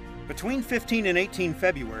 Between 15 and 18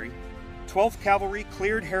 February, 12th Cavalry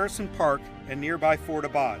cleared Harrison Park and nearby Fort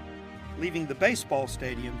Abad, leaving the baseball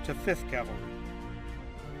stadium to 5th Cavalry.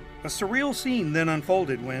 A surreal scene then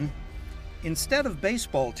unfolded when, instead of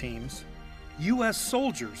baseball teams, U.S.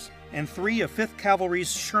 soldiers and 3 of 5th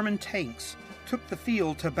Cavalry's Sherman tanks took the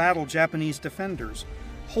field to battle Japanese defenders,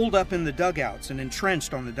 holed up in the dugouts and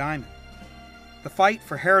entrenched on the Diamond. The fight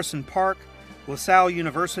for Harrison Park, LaSalle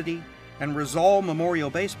University, and Rizal Memorial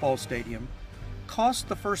Baseball Stadium cost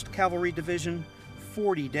the 1st Cavalry Division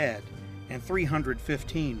 40 dead and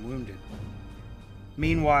 315 wounded.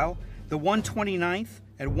 Meanwhile, the 129th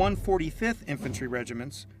and 145th Infantry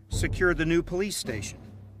Regiments secured the new police station.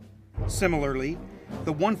 Similarly,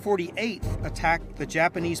 the 148th attacked the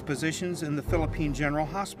Japanese positions in the Philippine General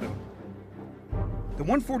Hospital. The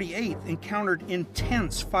 148th encountered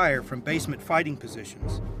intense fire from basement fighting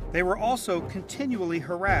positions. They were also continually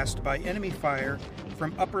harassed by enemy fire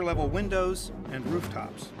from upper-level windows and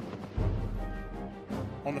rooftops.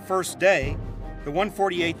 On the first day, the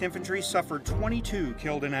 148th Infantry suffered 22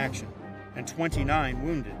 killed in action and 29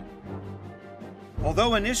 wounded.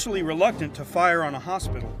 Although initially reluctant to fire on a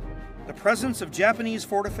hospital, the presence of Japanese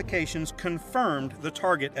fortifications confirmed the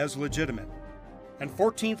target as legitimate, and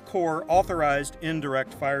 14th Corps authorized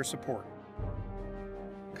indirect fire support.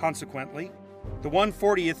 Consequently, the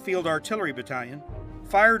 140th Field Artillery Battalion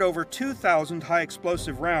fired over 2,000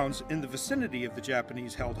 high-explosive rounds in the vicinity of the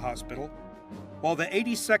Japanese-held hospital, while the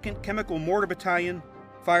 82nd Chemical Mortar Battalion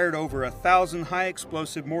fired over 1,000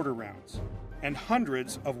 high-explosive mortar rounds and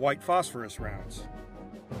hundreds of white phosphorus rounds.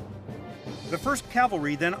 The 1st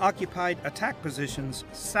Cavalry then occupied attack positions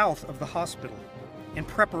south of the hospital in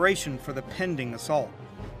preparation for the pending assault.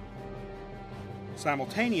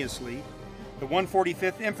 Simultaneously, the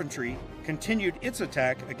 145th Infantry continued its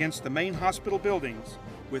attack against the main hospital buildings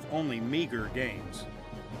with only meager gains.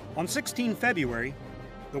 On 16 February,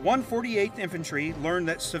 the 148th Infantry learned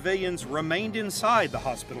that civilians remained inside the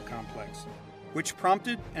hospital complex, which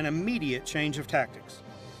prompted an immediate change of tactics.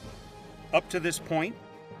 Up to this point,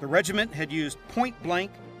 the regiment had used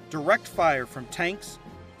point-blank, direct fire from tanks,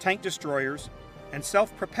 tank destroyers, and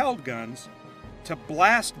self-propelled guns to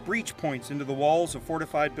blast breach points into the walls of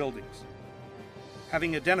fortified buildings.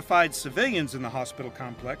 Having identified civilians in the hospital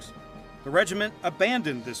complex, the regiment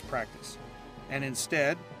abandoned this practice and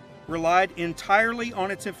instead relied entirely on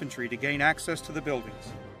its infantry to gain access to the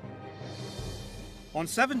buildings. On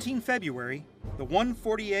 17 February, the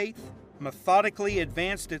 148th methodically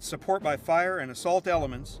advanced its support by fire and assault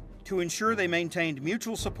elements to ensure they maintained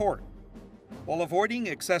mutual support while avoiding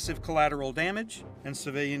excessive collateral damage and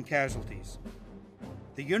civilian casualties.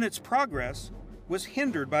 The unit's progress was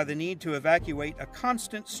hindered by the need to evacuate a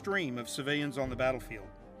constant stream of civilians on the battlefield.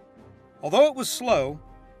 Although it was slow,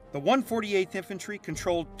 the 148th Infantry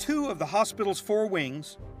controlled 2 of the hospital's 4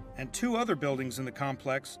 wings and 2 other buildings in the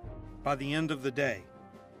complex by the end of the day.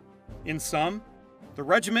 In sum, the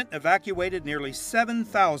regiment evacuated nearly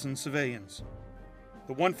 7,000 civilians.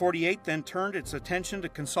 The 148th then turned its attention to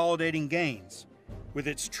consolidating gains, with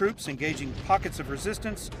its troops engaging pockets of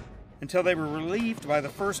resistance until they were relieved by the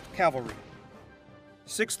 1st Cavalry.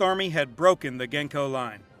 6th Army had broken the Genko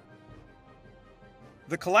Line.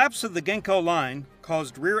 The collapse of the Genko Line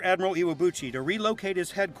caused Rear Admiral Iwabuchi to relocate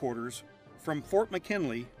his headquarters from Fort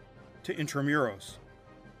McKinley to Intramuros.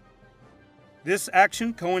 This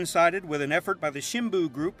action coincided with an effort by the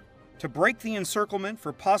Shimbu Group to break the encirclement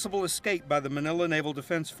for possible escape by the Manila Naval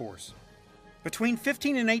Defense Force. Between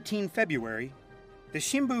 15 and 18 February, the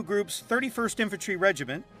Shimbu Group's 31st Infantry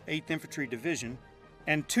Regiment, 8th Infantry Division,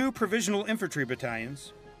 and 2 Provisional Infantry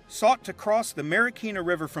Battalions sought to cross the Marikina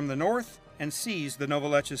River from the north and seize the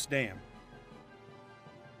Novaliches Dam.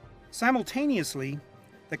 Simultaneously,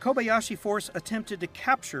 the Kobayashi Force attempted to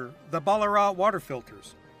capture the Balara water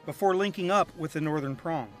filters before linking up with the northern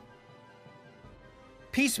prong.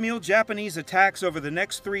 Piecemeal Japanese attacks over the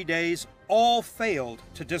next 3 days all failed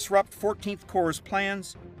to disrupt 14th Corps'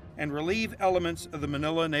 plans and relieve elements of the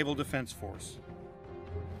Manila Naval Defense Force.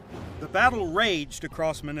 The battle raged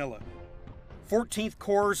across Manila. 14th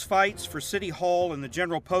Corps' fights for City Hall and the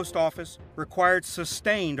General Post Office required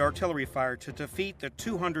sustained artillery fire to defeat the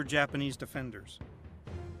 200 Japanese defenders.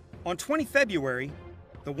 On 20 February,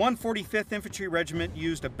 the 145th Infantry Regiment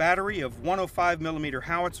used a battery of 105mm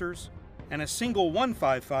howitzers and a single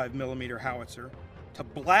 155mm howitzer to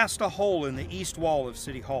blast a hole in the east wall of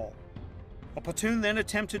City Hall. A platoon then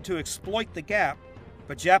attempted to exploit the gap,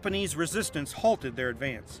 but Japanese resistance halted their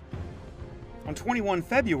advance. On 21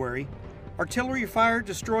 February, artillery fire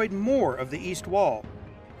destroyed more of the east wall,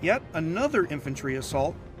 yet another infantry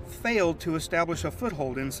assault failed to establish a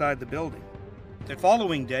foothold inside the building. The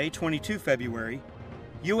following day, 22 February,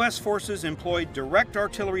 U.S. forces employed direct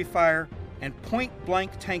artillery fire and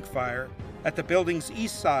point-blank tank fire at the building's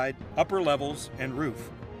east side, upper levels, and roof.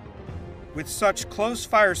 With such close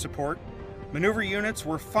fire support, maneuver units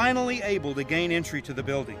were finally able to gain entry to the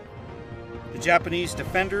building. The Japanese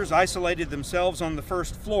defenders isolated themselves on the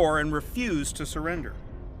first floor and refused to surrender.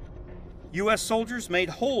 U.S. soldiers made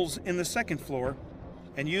holes in the second floor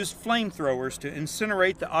and used flamethrowers to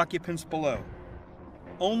incinerate the occupants below.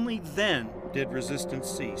 Only then did resistance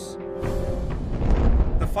cease.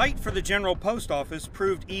 The fight for the General Post Office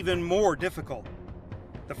proved even more difficult.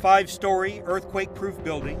 The 5-story earthquake-proof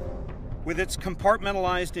building, with its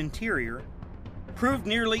compartmentalized interior, proved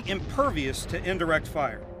nearly impervious to indirect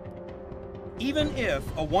fire. Even if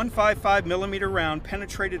a 155mm round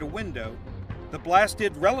penetrated a window, the blast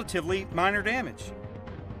did relatively minor damage.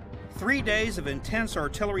 3 days of intense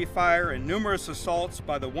artillery fire and numerous assaults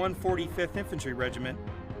by the 145th Infantry Regiment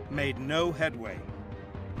made no headway.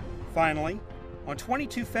 Finally, on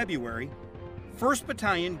 22 February, 1st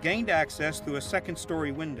Battalion gained access through a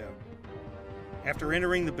second-story window. After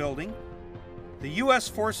entering the building, the U.S.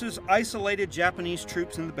 forces isolated Japanese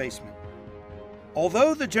troops in the basement.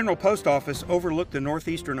 Although the General Post Office overlooked the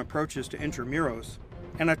northeastern approaches to Intramuros,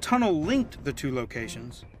 and a tunnel linked the two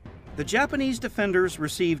locations, the Japanese defenders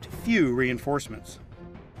received few reinforcements.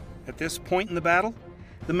 At this point in the battle,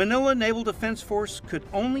 the Manila Naval Defense Force could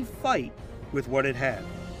only fight with what it had.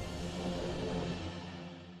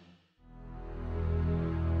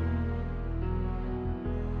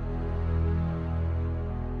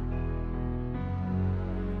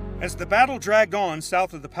 As the battle dragged on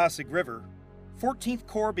south of the Pasig River, 14th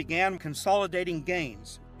Corps began consolidating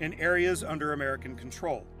gains in areas under American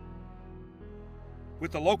control.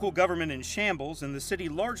 With the local government in shambles and the city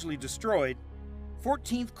largely destroyed,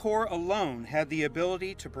 14th Corps alone had the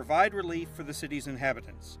ability to provide relief for the city's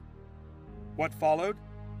inhabitants. What followed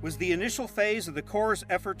was the initial phase of the Corps'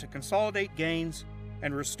 effort to consolidate gains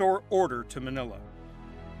and restore order to Manila.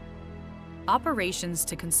 Operations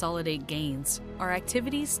to consolidate gains are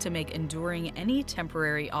activities to make enduring any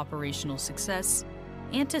temporary operational success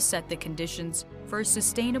and to set the conditions for a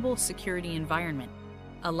sustainable security environment,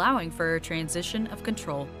 allowing for a transition of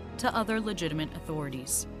control to other legitimate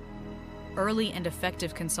authorities. Early and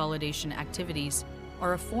effective consolidation activities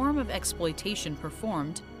are a form of exploitation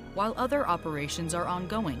performed while other operations are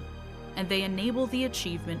ongoing, and they enable the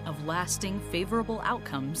achievement of lasting favorable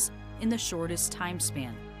outcomes in the shortest time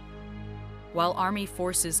span. While Army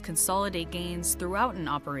forces consolidate gains throughout an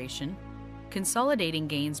operation, consolidating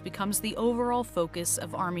gains becomes the overall focus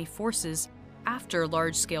of Army forces after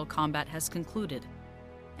large-scale combat has concluded,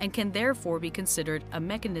 and can therefore be considered a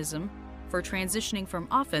mechanism for transitioning from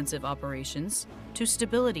offensive operations to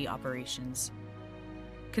stability operations.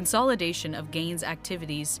 Consolidation of gains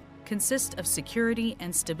activities consist of security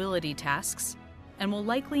and stability tasks and will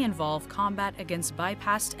likely involve combat against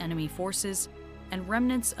bypassed enemy forces and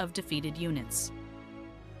remnants of defeated units.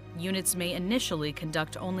 Units may initially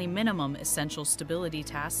conduct only minimum essential stability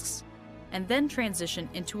tasks and then transition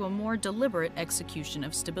into a more deliberate execution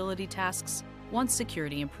of stability tasks once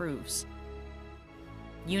security improves.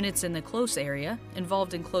 Units in the close area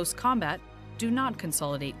involved in close combat do not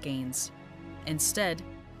consolidate gains. Instead,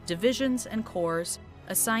 divisions and corps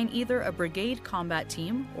assign either a brigade combat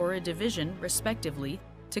team or a division, respectively,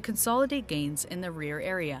 to consolidate gains in the rear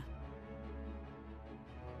area.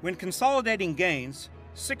 When consolidating gains,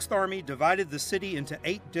 6th Army divided the city into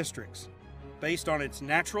 8 districts, based on its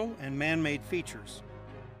natural and man-made features.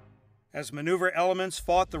 As maneuver elements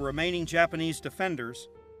fought the remaining Japanese defenders,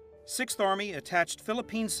 6th Army attached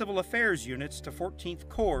Philippine Civil Affairs units to 14th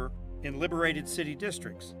Corps in liberated city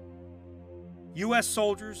districts. U.S.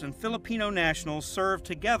 soldiers and Filipino nationals served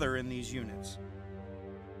together in these units.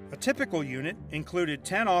 A typical unit included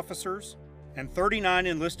 10 officers and 39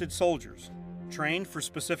 enlisted soldiers, trained for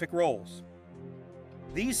specific roles.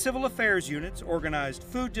 These civil affairs units organized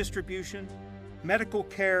food distribution, medical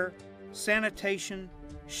care, sanitation,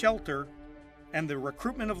 shelter, and the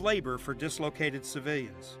recruitment of labor for dislocated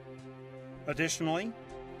civilians. Additionally,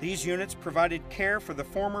 these units provided care for the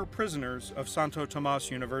former prisoners of Santo Tomas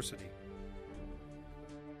University.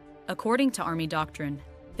 According to Army doctrine,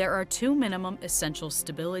 there are 2 minimum essential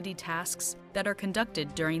stability tasks that are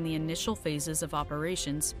conducted during the initial phases of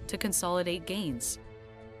operations to consolidate gains.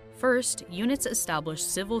 First, units establish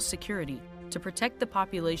civil security to protect the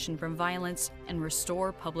population from violence and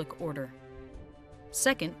restore public order.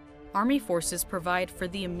 Second, Army forces provide for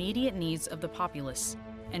the immediate needs of the populace,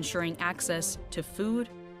 ensuring access to food,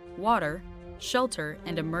 water, shelter,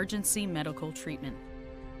 and emergency medical treatment.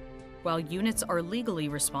 While units are legally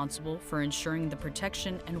responsible for ensuring the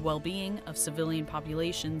protection and well-being of civilian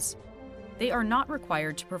populations, they are not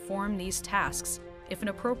required to perform these tasks if an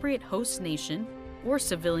appropriate host nation or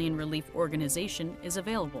civilian relief organization is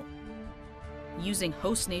available. Using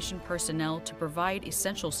host nation personnel to provide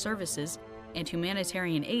essential services and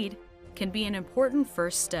humanitarian aid can be an important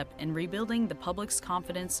first step in rebuilding the public's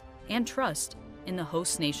confidence and trust in the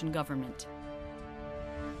host nation government.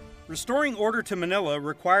 Restoring order to Manila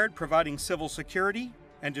required providing civil security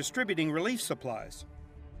and distributing relief supplies.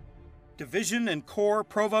 Division and Corps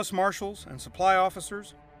provost marshals and supply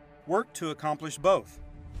officers worked to accomplish both.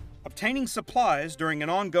 Obtaining supplies during an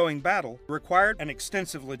ongoing battle required an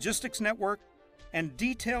extensive logistics network and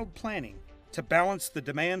detailed planning to balance the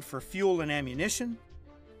demand for fuel and ammunition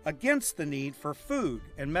against the need for food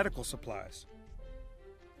and medical supplies.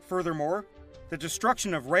 Furthermore, the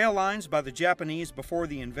destruction of rail lines by the Japanese before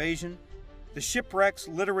the invasion, the shipwrecks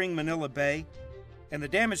littering Manila Bay, and the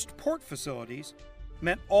damaged port facilities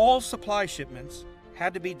meant all supply shipments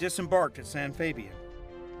had to be disembarked at San Fabian.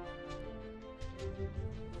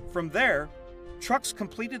 From there, trucks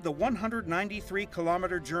completed the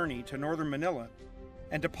 193-kilometer journey to northern Manila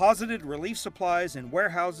and deposited relief supplies in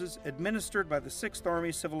warehouses administered by the 6th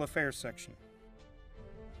Army Civil Affairs Section.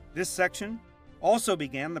 This section also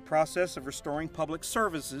began the process of restoring public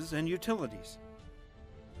services and utilities.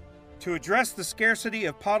 To address the scarcity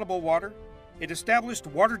of potable water, it established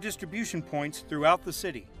water distribution points throughout the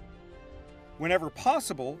city. Whenever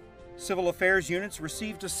possible, civil affairs units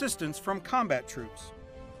received assistance from combat troops.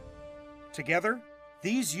 Together,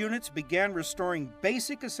 these units began restoring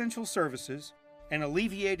basic essential services and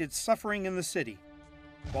alleviated suffering in the city,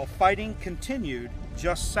 while fighting continued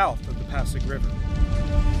just south of the Pasig River.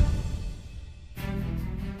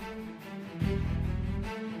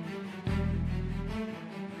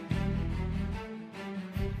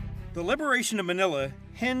 The liberation of Manila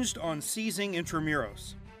hinged on seizing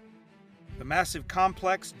Intramuros. The massive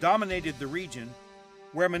complex dominated the region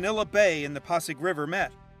where Manila Bay and the Pasig River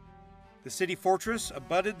met. The city fortress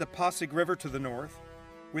abutted the Pasig River to the north,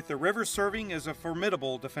 with the river serving as a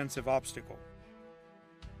formidable defensive obstacle.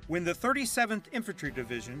 When the 37th Infantry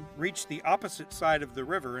Division reached the opposite side of the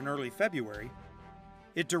river in early February,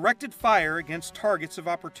 it directed fire against targets of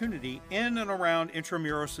opportunity in and around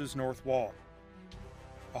Intramuros's north wall.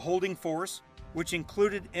 A holding force, which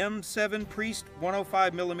included M7 Priest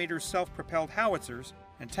 105mm self-propelled howitzers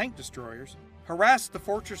and tank destroyers, harassed the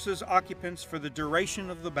fortress's occupants for the duration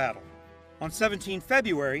of the battle. On 17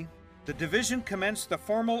 February, the division commenced the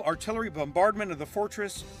formal artillery bombardment of the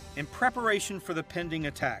fortress in preparation for the pending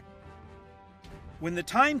attack. When the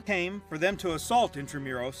time came for them to assault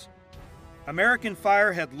Intramuros, American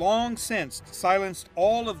fire had long since silenced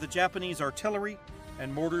all of the Japanese artillery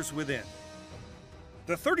and mortars within.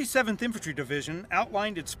 The 37th Infantry Division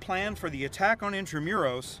outlined its plan for the attack on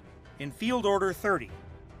Intramuros in Field Order 30,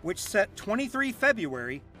 which set 23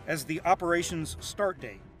 February as the operation's start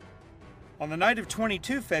date. On the night of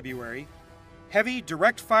 22 February, heavy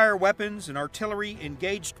direct-fire weapons and artillery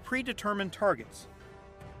engaged predetermined targets.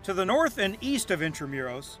 To the north and east of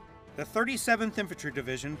Intramuros, the 37th Infantry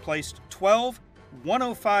Division placed 12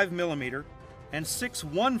 105mm and 6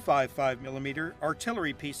 155mm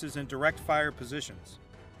artillery pieces in direct-fire positions.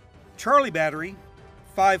 Charlie Battery,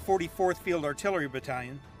 544th Field Artillery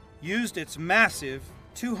Battalion, used its massive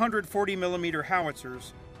 240mm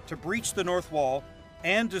howitzers to breach the north wall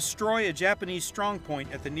and destroy a Japanese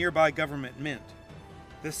strongpoint at the nearby government mint.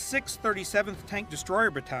 The 6th 37th Tank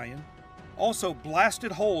Destroyer Battalion also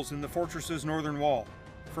blasted holes in the fortress's northern wall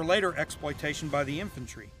for later exploitation by the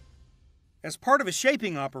infantry. As part of a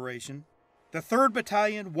shaping operation, the 3rd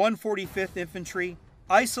Battalion, 145th Infantry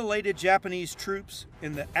isolated Japanese troops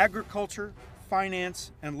in the agriculture,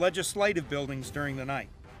 finance, and legislative buildings during the night,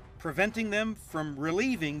 preventing them from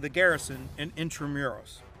relieving the garrison in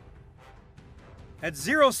Intramuros. At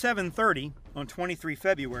 0730 on 23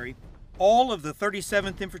 February, all of the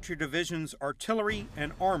 37th Infantry Division's artillery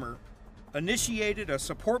and armor initiated a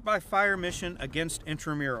support-by-fire mission against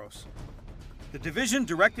Intramuros. The division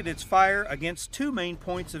directed its fire against two main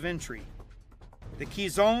points of entry, the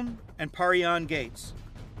Quezon and Parian gates.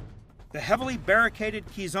 The heavily barricaded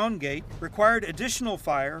Quezon gate required additional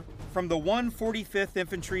fire from the 145th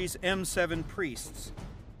Infantry's M7 Priests.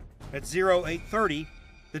 At 0830,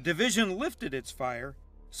 the division lifted its fire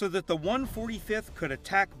so that the 145th could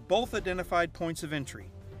attack both identified points of entry.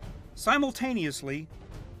 Simultaneously,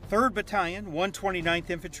 3rd Battalion, 129th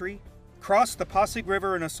Infantry, crossed the Pasig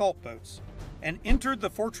River in assault boats and entered the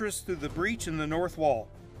fortress through the breach in the north wall.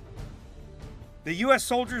 The U.S.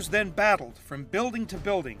 soldiers then battled from building to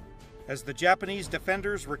building as the Japanese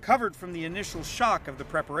defenders recovered from the initial shock of the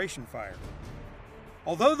preparation fire.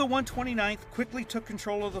 Although the 129th quickly took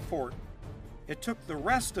control of the fort, it took the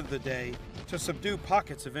rest of the day to subdue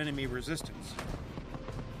pockets of enemy resistance.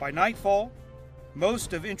 By nightfall,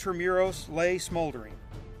 most of Intramuros lay smoldering.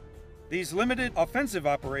 These limited offensive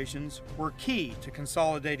operations were key to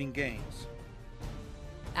consolidating gains.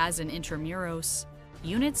 As in Intramuros,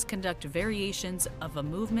 units conduct variations of a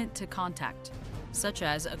movement to contact, such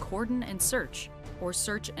as a cordon and search, or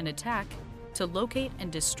search and attack, to locate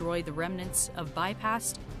and destroy the remnants of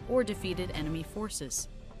bypassed or defeated enemy forces.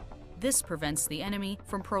 This prevents the enemy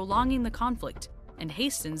from prolonging the conflict and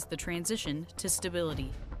hastens the transition to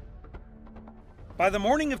stability. By the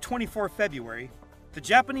morning of 24 February, the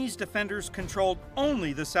Japanese defenders controlled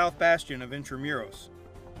only the south bastion of Intramuros.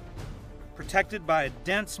 Protected by a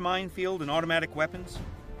dense minefield and automatic weapons,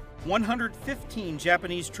 115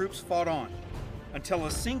 Japanese troops fought on until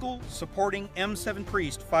a single supporting M7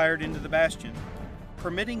 Priest fired into the bastion,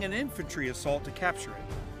 permitting an infantry assault to capture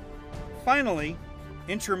it. Finally,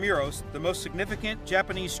 Intramuros, the most significant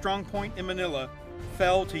Japanese strongpoint in Manila,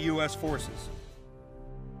 fell to U.S. forces.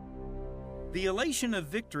 The elation of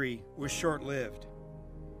victory was short-lived.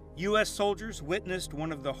 U.S. soldiers witnessed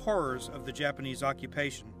one of the horrors of the Japanese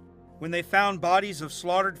occupation when they found bodies of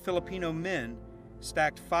slaughtered Filipino men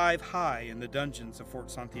stacked 5 high in the dungeons of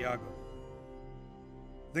Fort Santiago.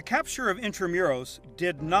 The capture of Intramuros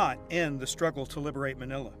did not end the struggle to liberate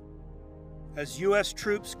Manila. As U.S.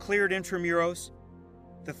 troops cleared Intramuros,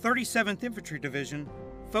 the 37th Infantry Division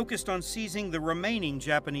focused on seizing the remaining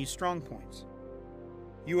Japanese strongpoints.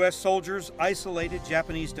 U.S. soldiers isolated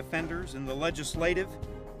Japanese defenders in the legislative,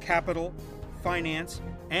 capital, finance,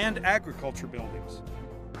 and agriculture buildings.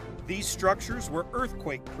 These structures were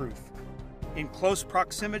earthquake-proof, in close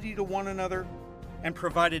proximity to one another, and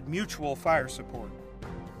provided mutual fire support.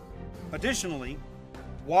 Additionally,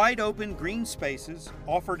 wide-open green spaces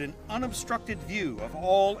offered an unobstructed view of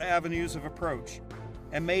all avenues of approach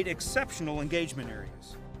and made exceptional engagement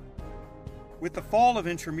areas. With the fall of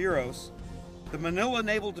Intramuros, the Manila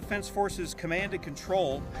Naval Defense Force's command and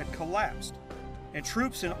control had collapsed, and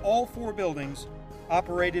troops in all 4 buildings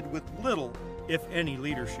operated with little, if any,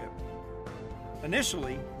 leadership.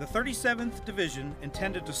 Initially, the 37th Division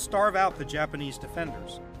intended to starve out the Japanese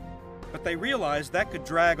defenders, but they realized that could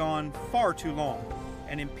drag on far too long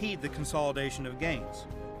and impede the consolidation of gains.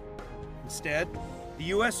 Instead, the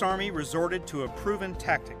U.S. Army resorted to a proven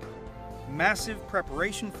tactic: massive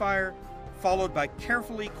preparation fire followed by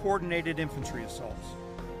carefully coordinated infantry assaults.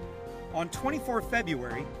 On 24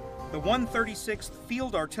 February, the 136th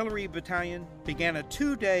Field Artillery Battalion began a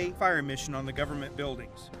 2-day fire mission on the government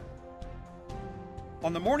buildings.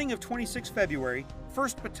 On the morning of 26 February,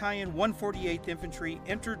 1st Battalion 148th Infantry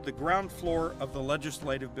entered the ground floor of the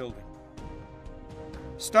Legislative Building.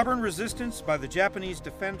 Stubborn resistance by the Japanese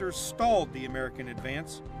defenders stalled the American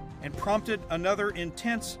advance and prompted another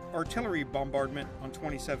intense artillery bombardment on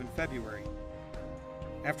 27 February.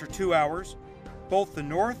 After 2 hours, both the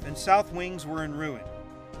north and south wings were in ruin.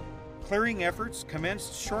 Clearing efforts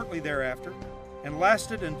commenced shortly thereafter and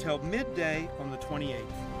lasted until midday on the 28th.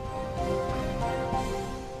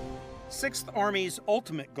 6th Army's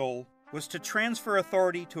ultimate goal was to transfer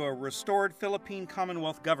authority to a restored Philippine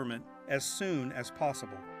Commonwealth government as soon as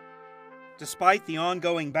possible. Despite the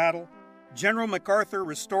ongoing battle, General MacArthur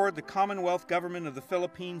restored the Commonwealth government of the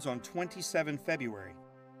Philippines on 27 February.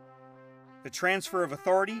 The transfer of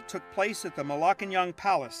authority took place at the Malacañang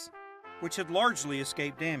Palace, which had largely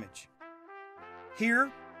escaped damage.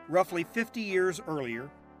 Here, roughly 50 years earlier,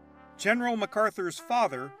 General MacArthur's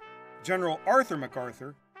father, General Arthur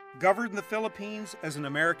MacArthur, governed the Philippines as an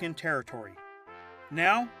American territory.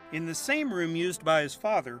 Now, in the same room used by his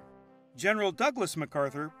father, General Douglas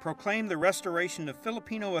MacArthur proclaimed the restoration of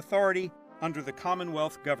Filipino authority under the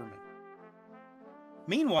Commonwealth government.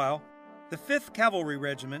 Meanwhile, the 5th Cavalry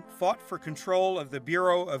Regiment fought for control of the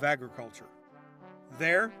Bureau of Agriculture.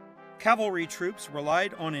 There, cavalry troops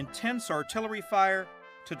relied on intense artillery fire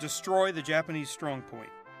to destroy the Japanese strongpoint.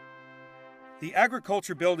 The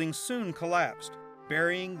agriculture building soon collapsed,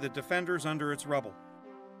 burying the defenders under its rubble.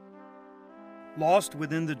 Lost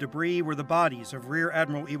within the debris were the bodies of Rear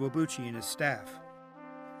Admiral Iwabuchi and his staff.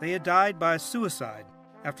 They had died by suicide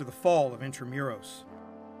after the fall of Intramuros.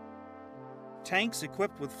 Tanks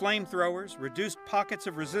equipped with flamethrowers reduced pockets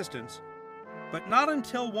of resistance, but not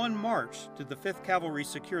until 1 March did the 5th Cavalry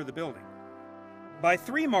secure the building. By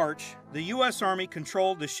 3 March, the U.S. Army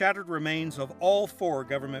controlled the shattered remains of all 4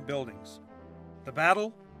 government buildings. The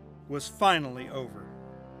battle was finally over.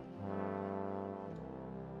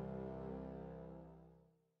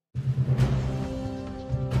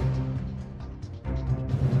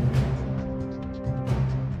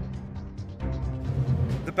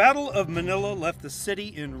 The Battle of Manila left the city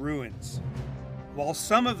in ruins. While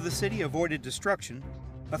some of the city avoided destruction,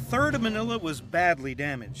 a third of Manila was badly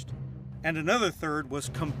damaged, and another third was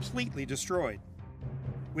completely destroyed.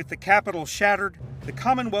 With the capital shattered, the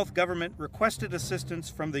Commonwealth government requested assistance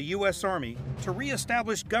from the U.S. Army to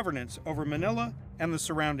re-establish governance over Manila and the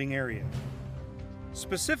surrounding area.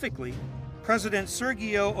 Specifically, President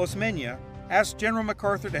Sergio Osmeña asked General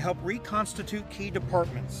MacArthur to help reconstitute key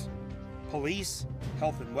departments: police,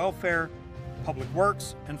 health and welfare, public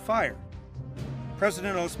works, and fire.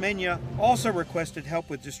 President Osmeña also requested help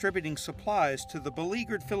with distributing supplies to the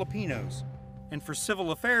beleaguered Filipinos and for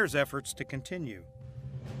civil affairs efforts to continue.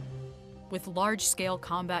 With large-scale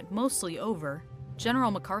combat mostly over,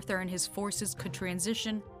 General MacArthur and his forces could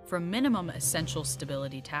transition from minimum essential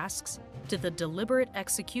stability tasks to the deliberate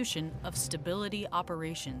execution of stability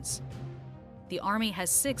operations. The Army has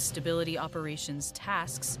 6 stability operations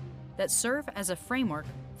tasks that serve as a framework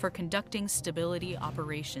for conducting stability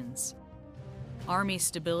operations. Army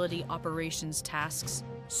stability operations tasks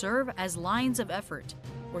serve as lines of effort,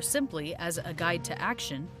 or simply as a guide to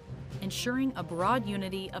action, ensuring a broad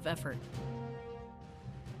unity of effort.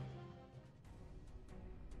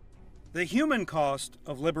 The human cost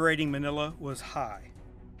of liberating Manila was high.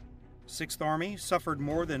 6th Army suffered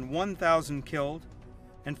more than 1,000 killed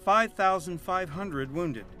and 5,500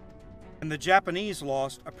 wounded, and the Japanese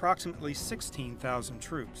lost approximately 16,000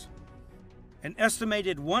 troops. An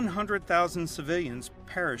estimated 100,000 civilians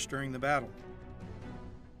perished during the battle.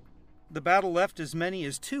 The battle left as many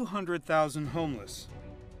as 200,000 homeless.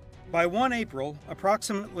 By 1 April,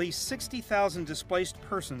 approximately 60,000 displaced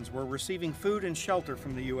persons were receiving food and shelter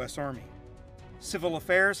from the U.S. Army. Civil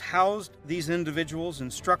affairs housed these individuals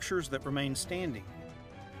in structures that remained standing.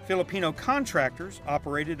 Filipino contractors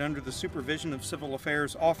operated under the supervision of civil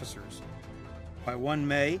affairs officers. By 1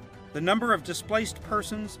 May, the number of displaced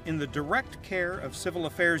persons in the direct care of civil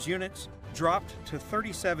affairs units dropped to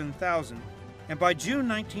 37,000, and by June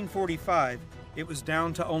 1945, it was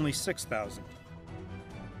down to only 6,000.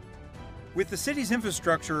 With the city's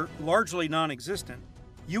infrastructure largely non-existent,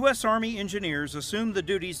 U.S. Army engineers assumed the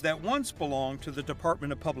duties that once belonged to the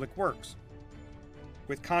Department of Public Works.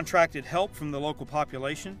 With contracted help from the local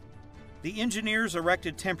population, the engineers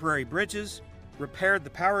erected temporary bridges, repaired the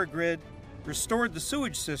power grid, restored the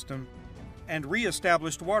sewage system, and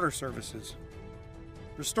re-established water services.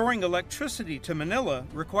 Restoring electricity to Manila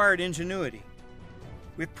required ingenuity.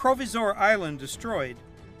 With Provisor Island destroyed,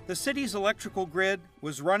 the city's electrical grid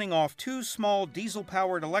was running off 2 small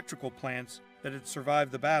diesel-powered electrical plants that had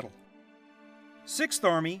survived the battle. 6th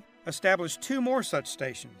Army established 2 more such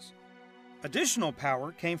stations. Additional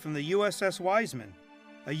power came from the USS Wiseman,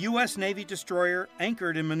 a U.S. Navy destroyer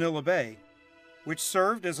anchored in Manila Bay, which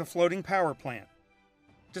served as a floating power plant.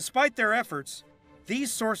 Despite their efforts,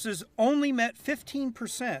 these sources only met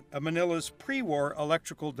 15% of Manila's pre-war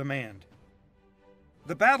electrical demand.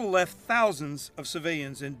 The battle left thousands of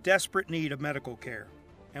civilians in desperate need of medical care,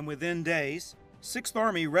 and within days, 6th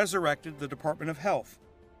Army resurrected the Department of Health.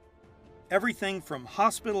 Everything from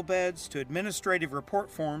hospital beds to administrative report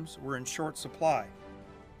forms were in short supply.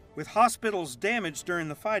 With hospitals damaged during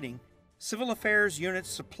the fighting, civil affairs units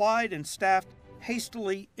supplied and staffed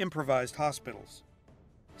hastily improvised hospitals.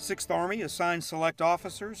 6th Army assigned select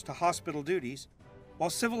officers to hospital duties, while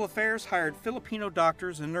civil affairs hired Filipino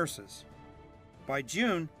doctors and nurses. By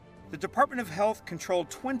June, the Department of Health controlled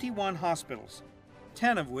 21 hospitals,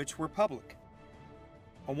 10 of which were public.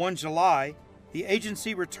 On 1 July, the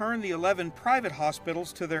agency returned the 11 private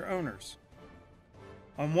hospitals to their owners.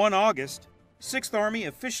 On 1 August, 6th Army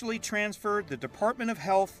officially transferred the Department of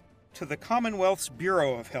Health to the Commonwealth's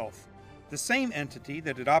Bureau of Health, the same entity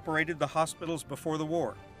that had operated the hospitals before the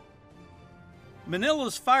war.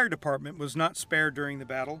 Manila's fire department was not spared during the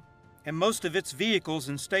battle, and most of its vehicles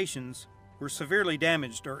and stations were severely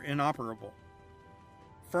damaged or inoperable.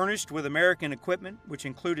 Furnished with American equipment, which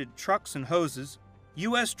included trucks and hoses,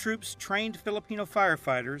 U.S. troops trained Filipino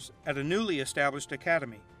firefighters at a newly established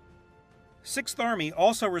academy. 6th Army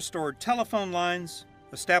also restored telephone lines,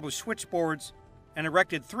 established switchboards, and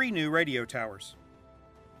erected 3 new radio towers.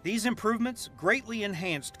 These improvements greatly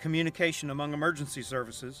enhanced communication among emergency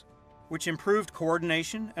services, which improved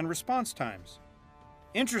coordination and response times.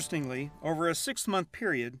 Interestingly, over a 6-month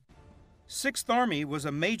period, 6th Army was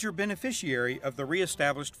a major beneficiary of the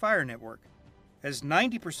re-established fire network, as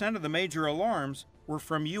 90% of the major alarms were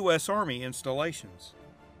from U.S. Army installations.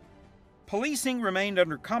 Policing remained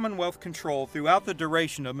under Commonwealth control throughout the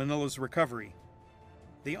duration of Manila's recovery.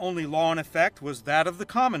 The only law in effect was that of the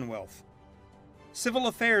Commonwealth. Civil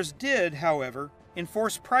affairs did, however,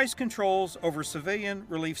 enforce price controls over civilian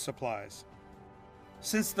relief supplies.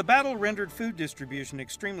 Since the battle rendered food distribution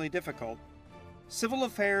extremely difficult, civil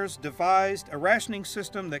affairs devised a rationing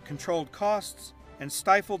system that controlled costs and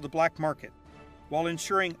stifled the black market. while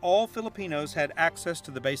ensuring all Filipinos had access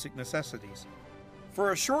to the basic necessities.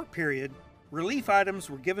 For a short period, relief items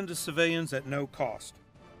were given to civilians at no cost.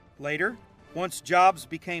 Later, once jobs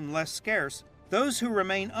became less scarce, those who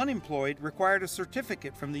remained unemployed required a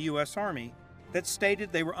certificate from the U.S. Army that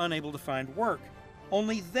stated they were unable to find work.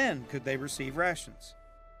 Only then could they receive rations.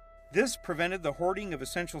 This prevented the hoarding of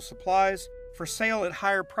essential supplies for sale at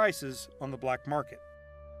higher prices on the black market.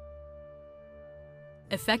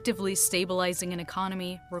 Effectively stabilizing an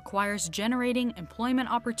economy requires generating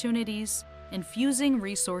employment opportunities, infusing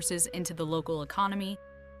resources into the local economy,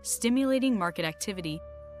 stimulating market activity,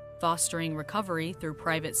 fostering recovery through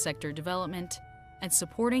private sector development, and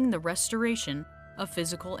supporting the restoration of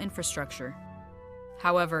physical infrastructure.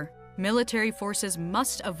 However, military forces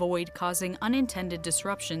must avoid causing unintended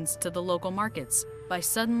disruptions to the local markets by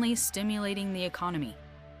suddenly stimulating the economy,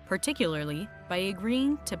 particularly by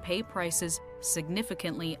agreeing to pay prices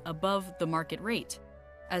significantly above the market rate,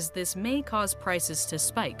 as this may cause prices to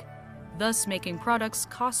spike, thus making products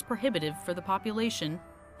cost prohibitive for the population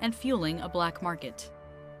and fueling a black market.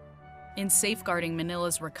 In safeguarding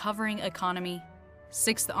Manila's recovering economy,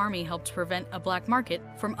 6th Army helped prevent a black market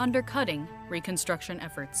from undercutting reconstruction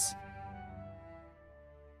efforts.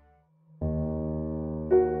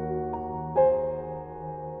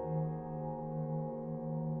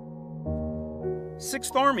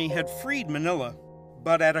 Sixth Army had freed Manila,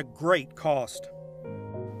 but at a great cost.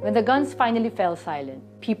 When the guns finally fell silent,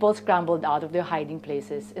 people scrambled out of their hiding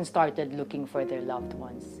places and started looking for their loved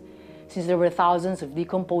ones. Since there were thousands of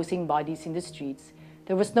decomposing bodies in the streets,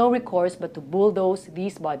 there was no recourse but to bulldoze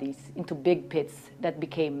these bodies into big pits that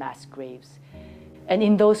became mass graves. And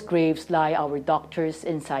in those graves lie our doctors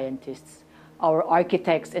and scientists, our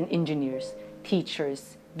architects and engineers,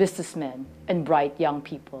 teachers, businessmen, and bright young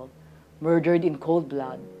people, murdered in cold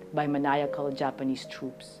blood by maniacal Japanese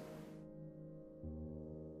troops.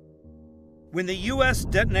 When the U.S.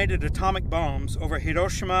 detonated atomic bombs over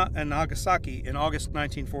Hiroshima and Nagasaki in August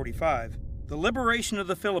 1945, the liberation of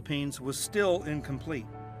the Philippines was still incomplete.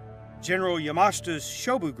 General Yamashita's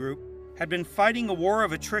Shobu Group had been fighting a war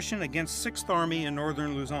of attrition against 6th Army in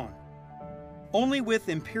northern Luzon. Only with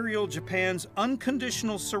Imperial Japan's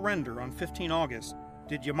unconditional surrender on 15 August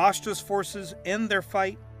did Yamashita's forces end their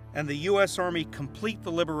fight and the U.S. Army complete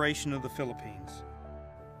the liberation of the Philippines.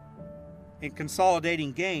 In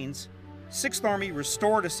consolidating gains, 6th Army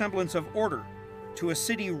restored a semblance of order to a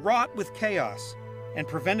city wrought with chaos and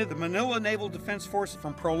prevented the Manila Naval Defense Force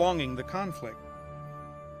from prolonging the conflict.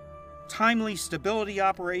 Timely stability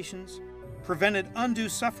operations prevented undue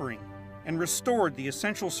suffering and restored the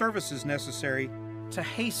essential services necessary to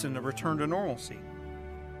hasten a return to normalcy.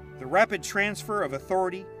 The rapid transfer of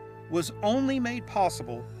authority was only made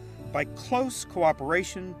possible by close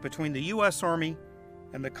cooperation between the U.S. Army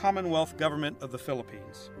and the Commonwealth Government of the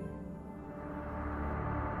Philippines.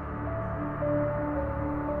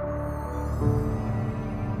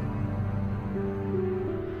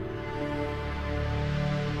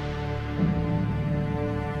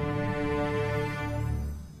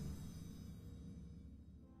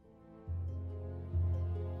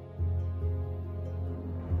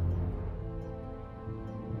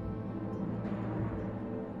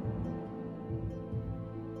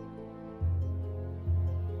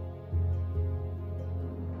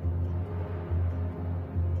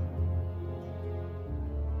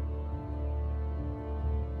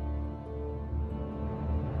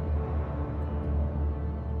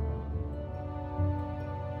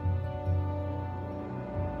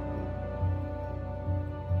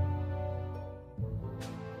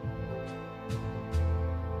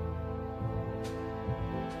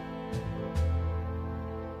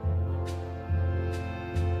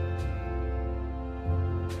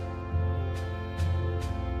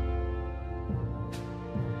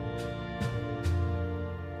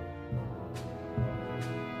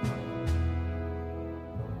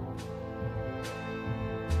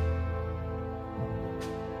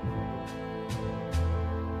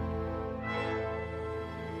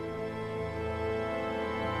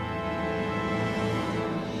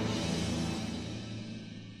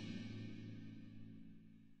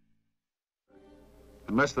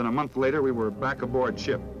 And less than a month later, we were back aboard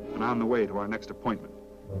ship and on the way to our next appointment.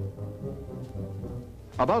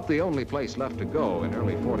 About the only place left to go in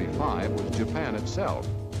early '45 was Japan itself.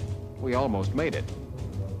 We almost made it,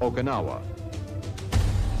 Okinawa.